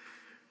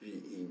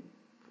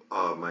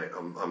 Oh mate,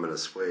 I'm going to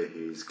swear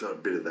here. He's got a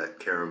bit of that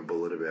Karen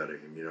Bullitt about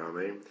him. You know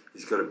what I mean?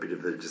 He's got a bit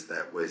of just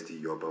that Westy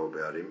Yobbo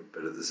about him,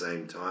 but at the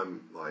same time,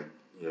 like,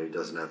 you know, he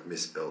doesn't have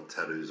misspelled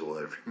tattoos all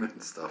over him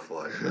and stuff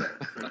like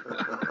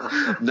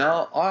that.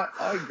 No,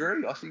 I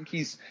agree. I think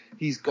he's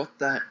got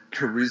that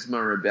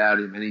charisma about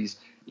him, and he's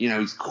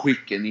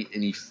quick and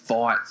he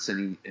fights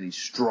and he's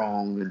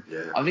strong, and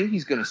I think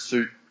he's going to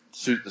suit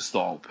the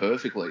style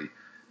perfectly.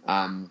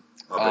 Rolly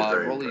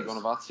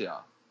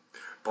Bonavazia.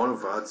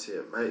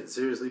 Bonavazia, mate,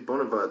 seriously,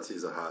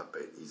 Bonavazia's a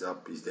heartbeat. He's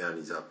up, he's down,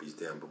 he's up, he's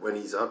down. But when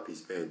he's up, he's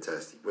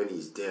fantastic. When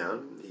he's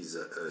down, he's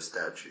a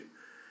statue.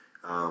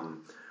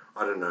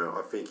 I don't know.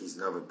 I think he's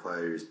another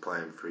player who's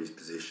playing for his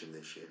position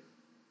this year.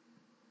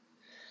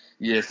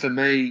 Yeah, for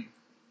me,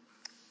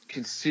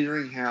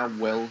 considering how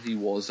well he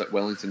was at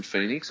Wellington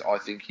Phoenix, I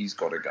think he's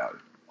got to go.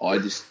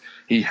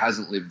 He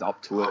hasn't lived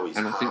up to it,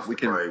 and I think we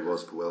can. He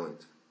was for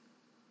Wellington.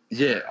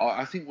 Yeah,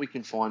 I think we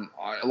can find.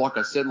 Like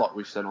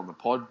we've said on the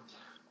pod,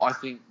 I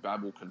think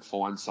Babel can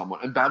find someone,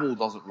 and Babel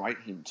doesn't rate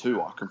him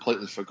too. I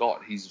completely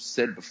forgot. He's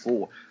said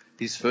before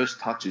his first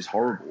touch is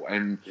horrible,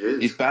 and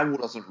if Babel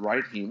doesn't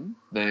rate him,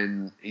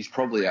 then he's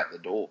probably out the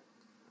door.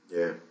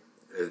 Yeah,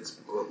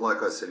 it's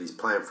like I said. He's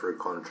playing for a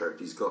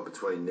contract. He's got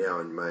between now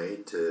and May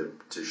to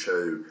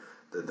show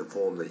the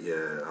form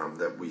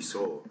that we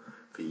saw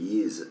for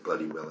years at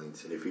bloody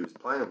Wellington. If he was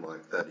playing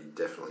like that, he'd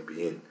definitely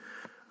be in.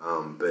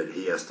 But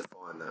he has to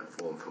find that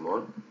form for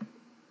Mon.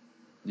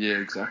 Yeah,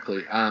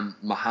 exactly.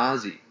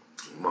 Mahazi.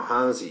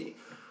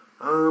 I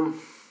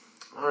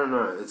don't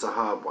know. It's a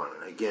hard one.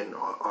 Again,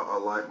 I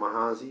like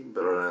Mahazi,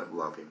 but I don't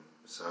love him.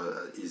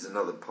 So he's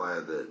another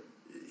player that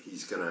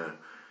he's gonna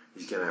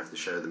have to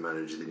show the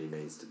manager that he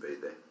needs to be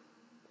there.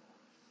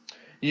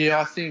 Yeah,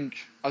 I think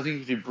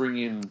if you bring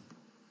in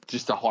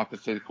just a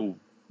hypothetical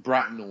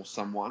Bratton or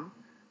someone,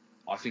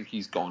 I think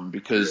he's gone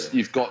because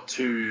you've got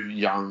 2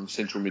 young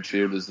central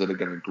midfielders that are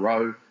going to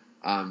grow,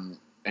 and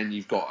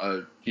you've got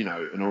an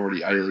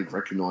already A-League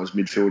recognised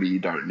midfielder. You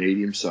don't need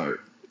him, so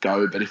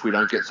go. But if we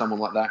don't get someone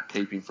like that,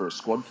 keep him for a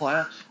squad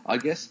player, I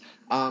guess.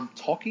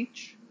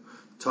 Tokic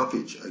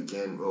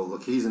again. Well,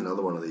 look, he's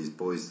another one of these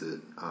boys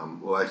that.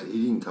 Actually,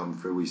 he didn't come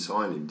through. We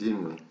signed him,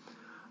 didn't we?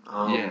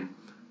 Yeah.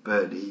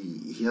 But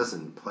he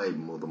hasn't played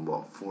more than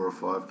 4 or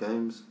 5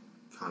 games.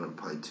 Can't have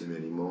played too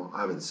many more.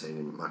 I haven't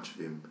seen much of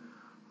him.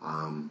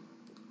 I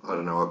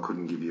don't know. I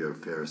couldn't give you a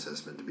fair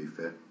assessment, to be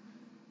fair.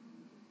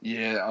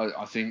 Yeah,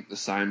 I think the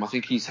same. I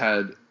think he's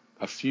had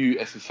a few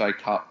FFA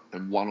Cup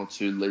and 1 or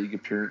 2 league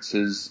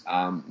appearances,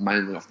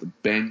 mainly off the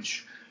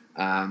bench.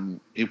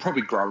 He'll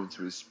probably grow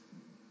into his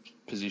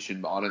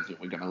position, but I don't think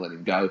we're going to let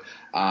him go.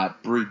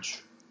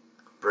 Bridge,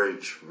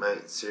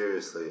 mate,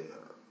 seriously.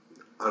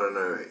 I don't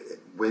know.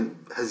 When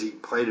has he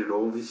played at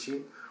all this year?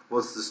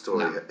 What's the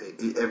story? No.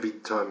 Every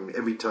time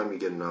you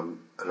get an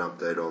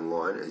update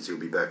online, is he'll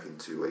be back in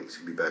 2 weeks.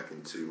 He'll be back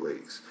in 2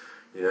 weeks.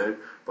 You know,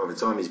 by the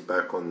time he's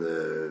back on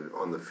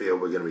the field,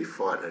 we're going to be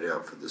fighting it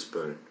out for the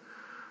spoon.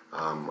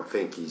 I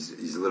think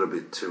he's a little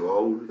bit too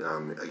old.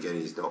 Again,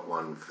 he's not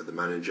one for the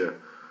manager.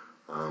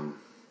 I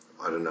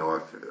don't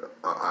know.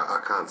 I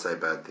can't say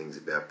bad things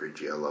about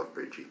Bridgie. I love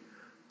Bridgie,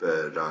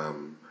 but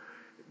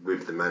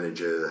with the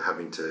manager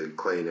having to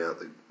clean out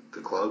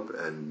the club,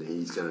 and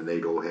he's going to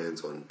need all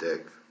hands on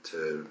deck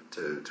to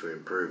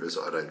improve us,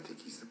 I don't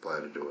think he's the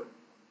player to do it.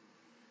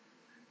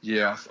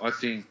 Yeah, I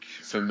think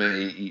for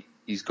me,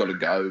 he's got to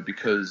go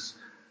because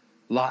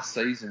last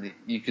season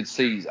you could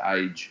see his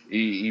age.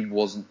 He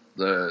wasn't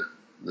the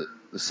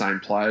same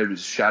player. He was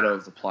a shadow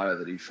of the player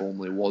that he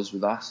formerly was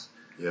with us.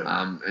 Yeah.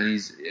 And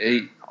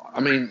I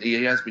mean,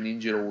 he has been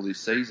injured all this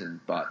season,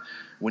 but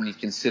when you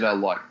consider,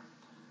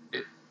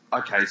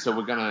 okay, so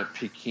we're going to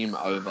pick him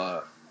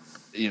over,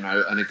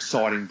 an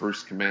exciting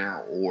Bruce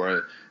Kamau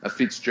or a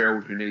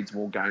Fitzgerald who needs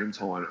more game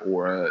time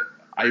or a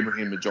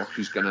Abraham Majok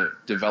who's going to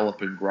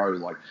develop and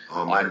grow.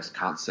 I just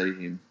can't see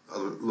him.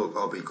 Look,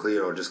 I'll be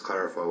clear. I'll just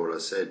clarify what I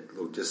said.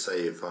 Look, just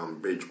say if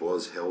Bridge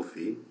was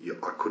healthy,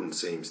 I couldn't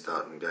see him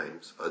starting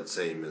games. I'd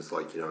see him as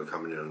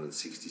coming in on the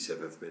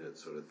 67th minute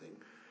sort of thing.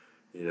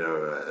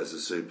 As a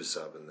super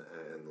sub and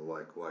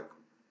like what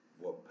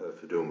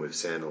Perth are doing with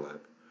Sanderlab.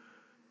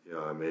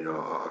 I mean,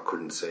 I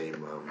couldn't see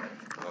him.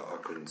 I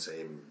couldn't see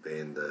him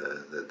being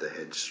the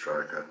head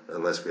striker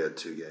unless we had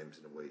 2 games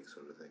in a week,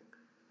 sort of thing.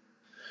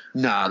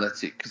 Nah,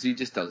 that's it, because he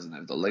just doesn't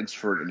have the legs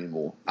for it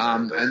anymore.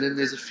 And then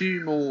there's a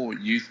few more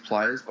youth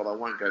players, but I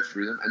won't go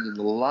through them. And then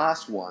the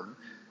last one,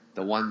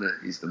 the one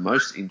that is the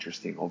most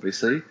interesting,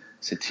 obviously,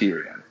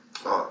 Sotirio.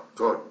 Oh,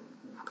 God.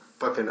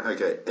 Fucking,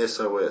 okay,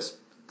 SOS.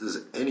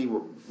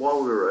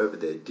 While we were over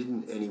there,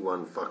 didn't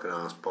anyone fucking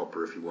ask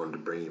Popper if he wanted to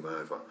bring him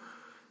over?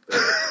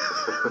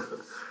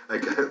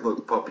 Okay,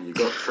 look, Poppy, you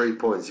got 3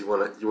 points. You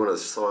want a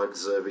side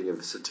serving of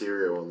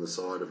Sotirio on the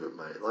side of it,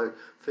 mate.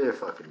 Fair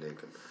fucking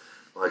dinkum.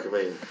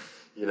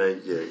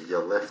 You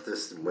left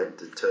us and went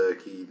to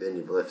Turkey, then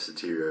you've left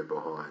Sotirio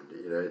behind.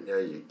 Now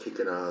you're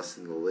kicking ass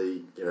in the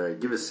league.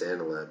 Give us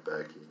Sanderlab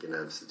back and you can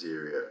have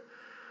Sotirio.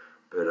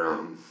 But,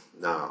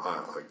 no,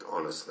 I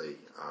honestly,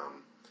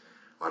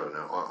 I don't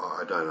know.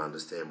 I don't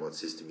understand what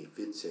system he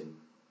fits in.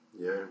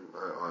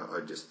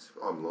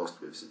 I'm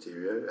lost with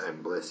Sotirio,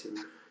 and bless him.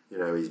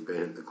 He's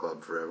been at the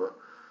club forever.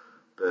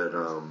 But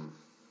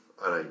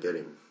I don't get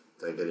him.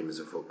 Don't get him as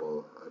a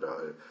footballer.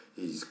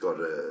 He's got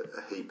a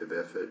heap of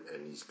effort,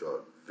 and he's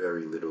got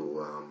very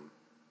little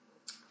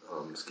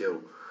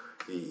skill.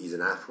 He's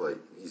an athlete.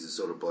 He's the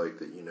sort of bloke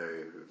that,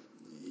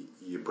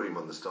 you put him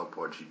on the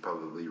stopwatch, he'd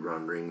probably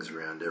run rings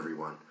around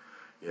everyone.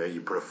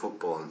 You put a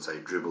football and say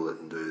dribble it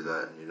and do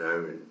that,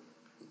 and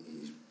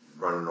he's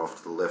running off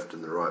to the left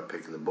and the right,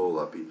 picking the ball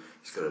up.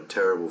 He's got a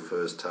terrible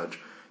first touch.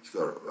 He's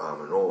got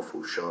an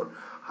awful shot.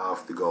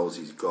 Half the goals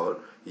he's got,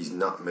 he's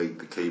nutmegged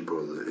the keeper,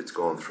 or it's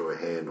gone through a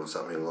hand or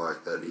something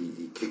like that.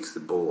 He kicks the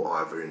ball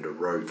either into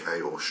row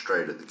K or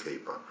straight at the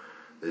keeper.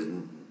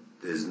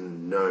 There's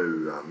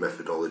no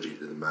methodology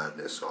to the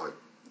madness. I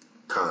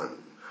can't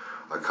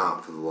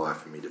for the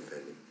life of me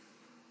defend him.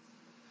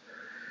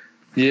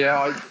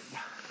 Yeah,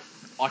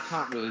 I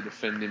can't really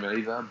defend him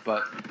either,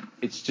 but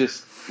it's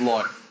just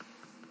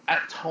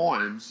at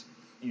times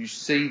you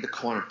see the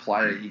kind of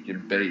player he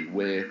can be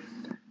where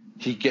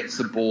he gets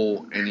the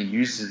ball and he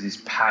uses his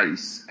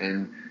pace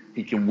and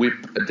he can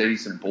whip a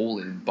decent ball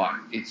in, but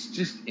it's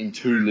just in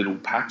too little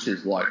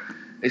patches.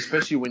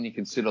 Especially when you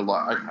consider,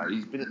 okay,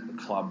 he's been at the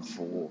club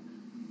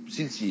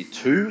since year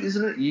 2,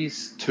 isn't it? Year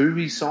 2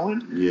 he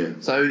signed? Yeah.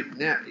 So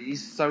now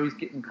he's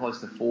getting close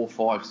to 4,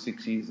 5,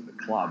 6 years at the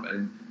club,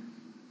 and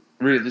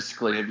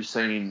realistically, have you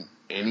seen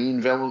any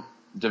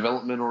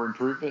development or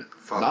improvement?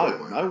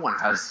 No one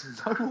has.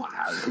 No one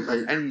has.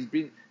 And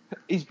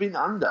he's been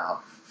under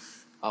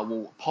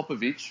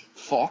Popovic,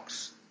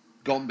 Fox,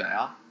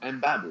 Gombau, and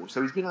Babel.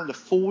 So he's been under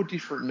 4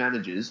 different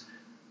managers,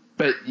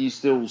 but you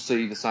still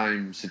see the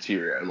same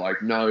Sotirio.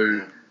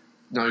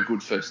 No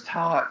good first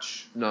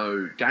touch,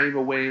 no game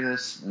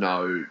awareness,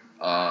 no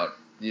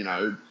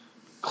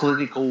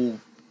clinical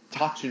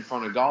touch in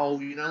front of goal.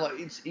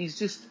 He's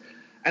just.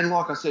 And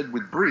like I said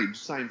with Bridge,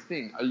 same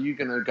thing. Are you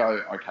going to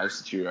go, okay,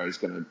 Sotirio is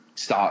going to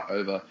start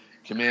over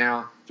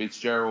Kamau,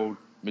 Fitzgerald,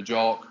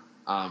 Majok,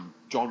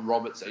 John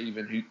Roberts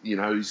even, who,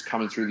 who's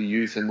coming through the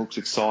youth and looks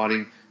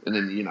exciting. And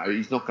then,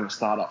 he's not going to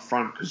start up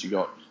front because you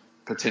got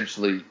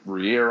potentially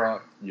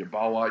Riera,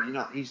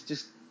 Yeboah. He's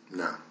just...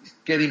 No.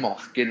 Get him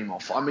off.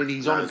 I mean,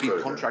 he's on a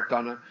big contract.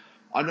 I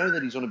know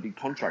that he's on a big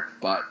contract,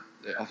 but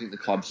I think the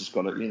club's just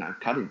got to,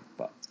 cut him.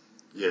 But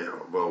yeah,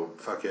 well,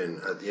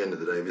 fucking, at the end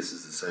of the day, this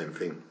is the same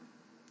thing.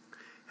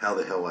 How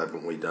the hell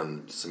haven't we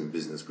done some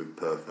business with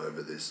Perth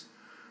over this?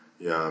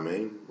 You know what I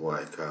mean?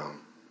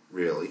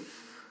 Really.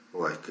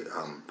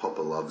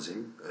 Popper loves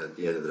him. At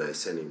the end of the day,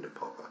 send him to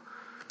Popper.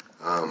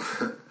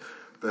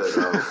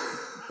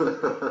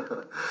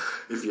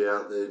 If you're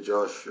out there,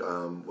 Josh,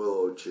 we'll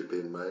all chip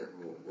in, mate.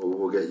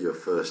 We'll get you a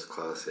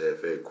first-class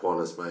airfare.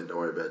 Qantas, mate. Don't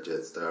worry about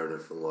Jetstar or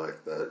anything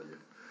like that.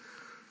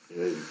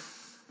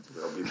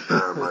 I'll be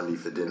barramundi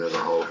for dinner the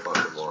whole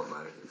fucking lot, mate.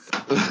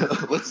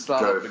 Let's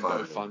start up a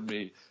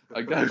GoFundMe.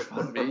 A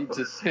GoFundMe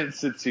to send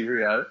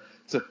Sotirio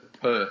to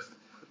Perth.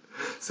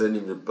 Send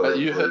him to Perth.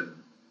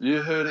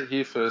 You heard it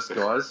here first,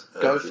 guys.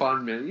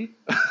 GoFundMe.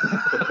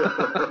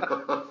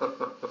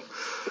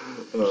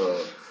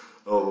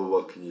 Well,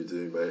 what can you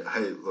do, mate?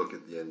 Hey, look,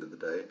 at the end of the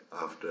day,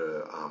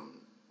 after a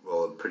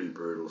pretty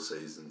brutal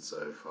season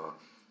so far,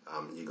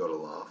 you got to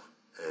laugh,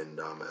 and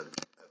at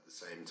the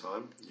same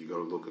time, you got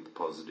to look at the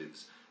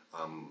positives.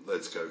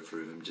 Let's go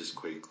through them just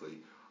quickly.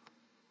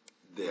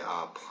 There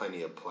are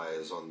plenty of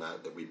players on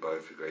that we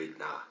both agreed,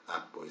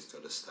 that boy's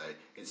got to stay.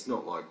 It's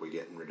not like we're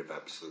getting rid of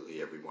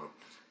absolutely everyone,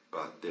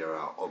 but there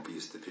are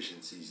obvious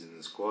deficiencies in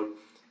the squad,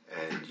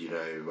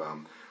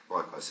 And,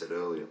 like I said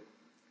earlier,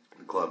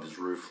 the club is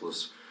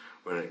ruthless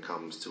when it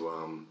comes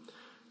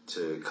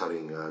to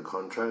cutting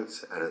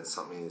contracts, and it's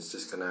something that's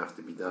just going to have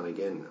to be done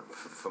again.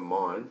 For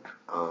mine,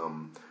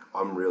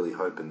 I'm really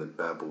hoping that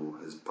Babel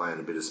is playing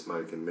a bit of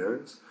smoke and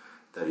mirrors,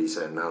 that he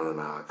said, no,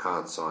 I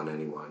can't sign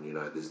anyone,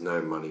 there's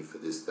no money for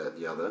this, that,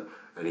 the other,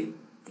 and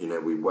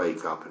we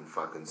wake up and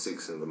fucking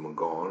 6 of them are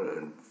gone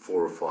and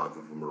 4 or 5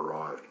 of them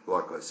arrived.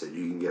 Like I said,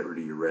 you can get rid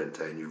of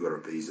Llorente and you've got a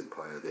visa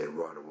player there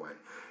right away.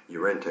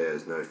 Llorente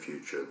has no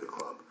future at the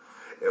club.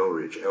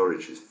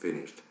 Elrich is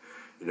finished.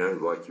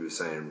 Like you were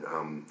saying,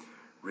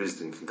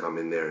 Risdon can come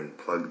in there and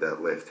plug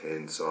that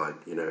left-hand side,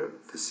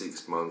 for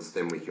 6 months,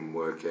 then we can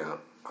work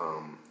out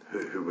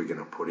who we're going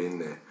to put in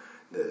there.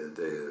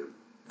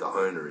 The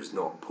owner is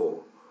not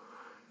poor,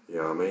 you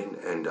know what I mean?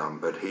 And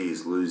but he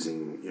is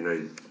losing.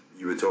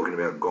 You were talking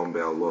about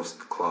Gombau lost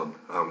the club.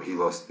 He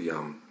lost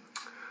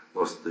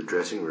the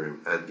dressing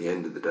room. At the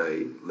end of the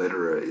day,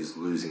 Lederer is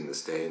losing the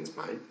stands,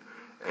 mate.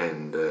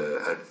 And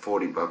at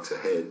 $40 a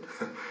head,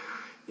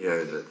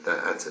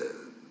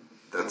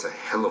 that's a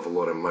hell of a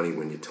lot of money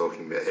when you're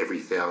talking about every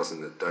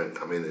 1,000 that don't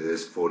come in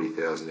there's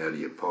 40,000 out of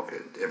your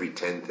pocket. Every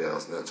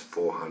 10,000, that's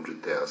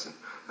 400,000.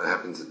 That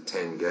happens at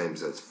 10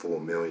 games, that's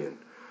 4 million.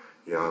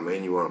 You know what I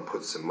mean? You want to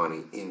put some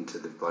money into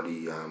the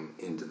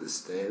into the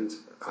stands,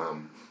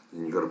 and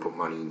you've got to put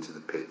money into the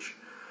pitch.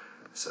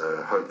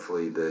 So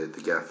hopefully the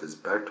gaffer's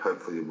backed.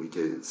 Hopefully we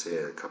see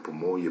a couple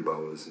more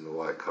Yeboahs and the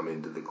like come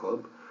into the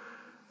club.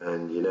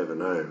 And you never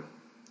know.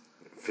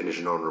 Finish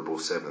an honourable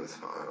 7th.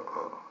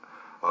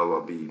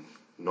 I'll be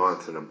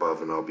 9th and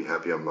above, and I'll be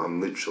happy. I'm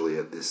literally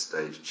at this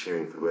stage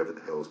cheering for whoever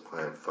the hell's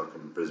playing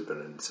fucking Brisbane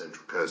and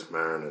Central Coast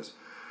Mariners.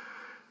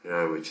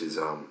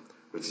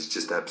 Which is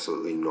just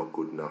absolutely not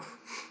good enough.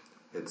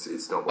 It's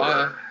not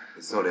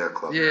it's not our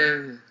club.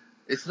 Yeah,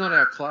 it's not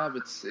our club.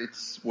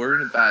 It's we're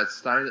in a bad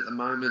state at the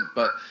moment.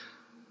 But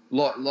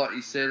like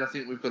you said, I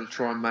think we've got to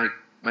try and make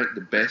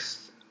the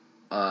best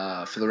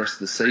for the rest of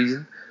the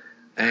season.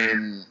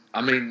 And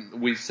I mean,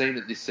 we've seen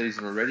it this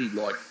season already.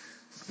 Like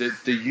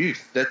the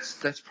youth,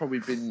 that's probably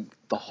been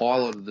the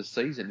highlight of the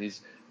season. Is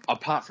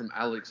apart from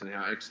Alex and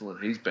how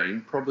excellent he's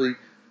been, probably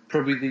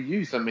the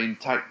youth. I mean,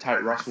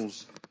 Tate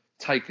Russell's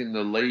taken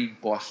the league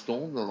by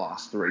storm the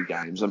last 3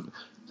 games.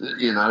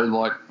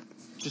 Like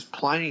just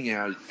playing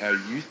our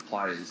youth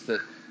players.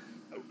 That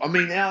I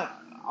mean,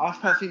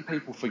 I think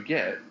people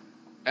forget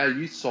our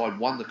youth side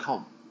won the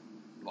comp.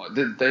 Like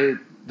they're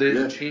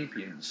the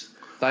champions.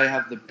 They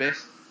have the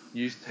best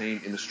youth team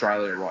in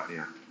Australia right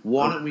now.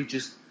 Why don't we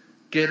just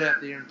get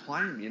out there and play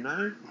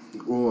them?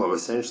 Well,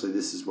 essentially,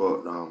 this is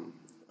what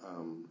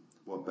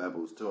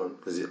Babel's doing,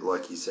 because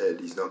like he said,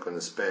 he's not going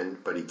to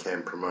spend, but he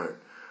can promote.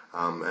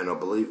 And I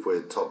believe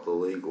we're top of the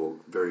league or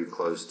very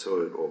close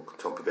to it, or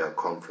top of our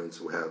conference,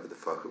 or however the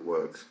fuck it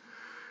works,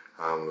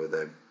 where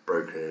they've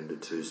broken it into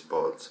 2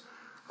 spots.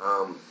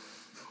 On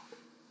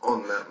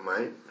that,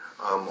 mate,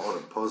 on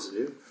a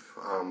positive,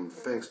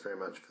 thanks very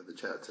much for the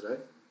chat today.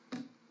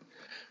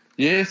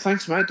 Yeah,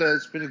 thanks, mate.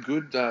 It's been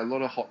a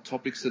lot of hot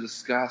topics to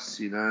discuss,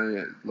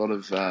 a lot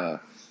of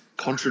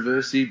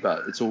controversy,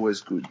 but it's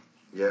always good.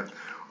 Yeah.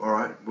 All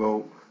right.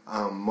 Well,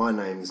 my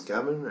name is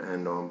Gavin,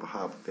 and on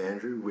behalf of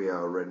Andrew, we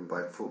are Red and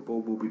Black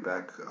Football. We'll be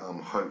back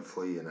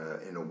hopefully in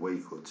a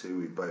week or 2.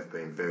 We've both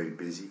been very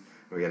busy.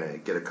 We're going to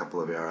get a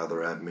couple of our other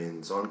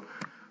admins on.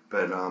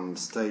 But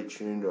stay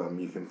tuned.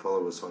 You can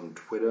follow us on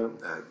Twitter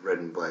at Red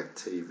and Black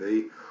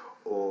TV,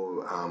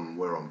 or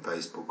we're on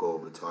Facebook all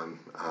the time,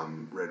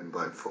 Red and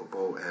Black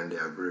Football, and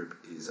our group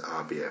is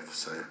RBF.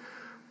 So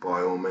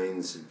by all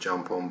means,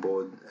 jump on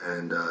board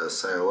and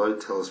say hello.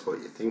 Tell us what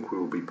you think. We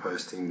will be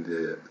posting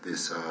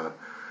this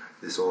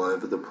all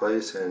over the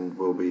place, and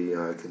we'll be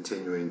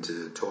continuing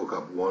to talk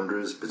up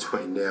Wanderers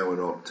between now and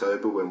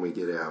October when we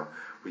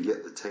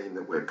get the team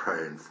that we're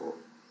praying for.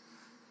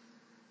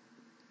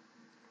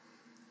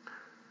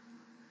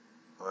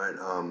 All right,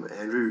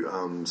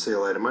 Andrew. See you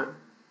later, mate.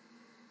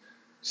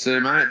 See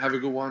you, mate. Have a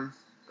good one.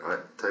 All right,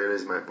 take it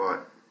easy, mate. Bye.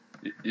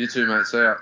 You too, mate. See ya.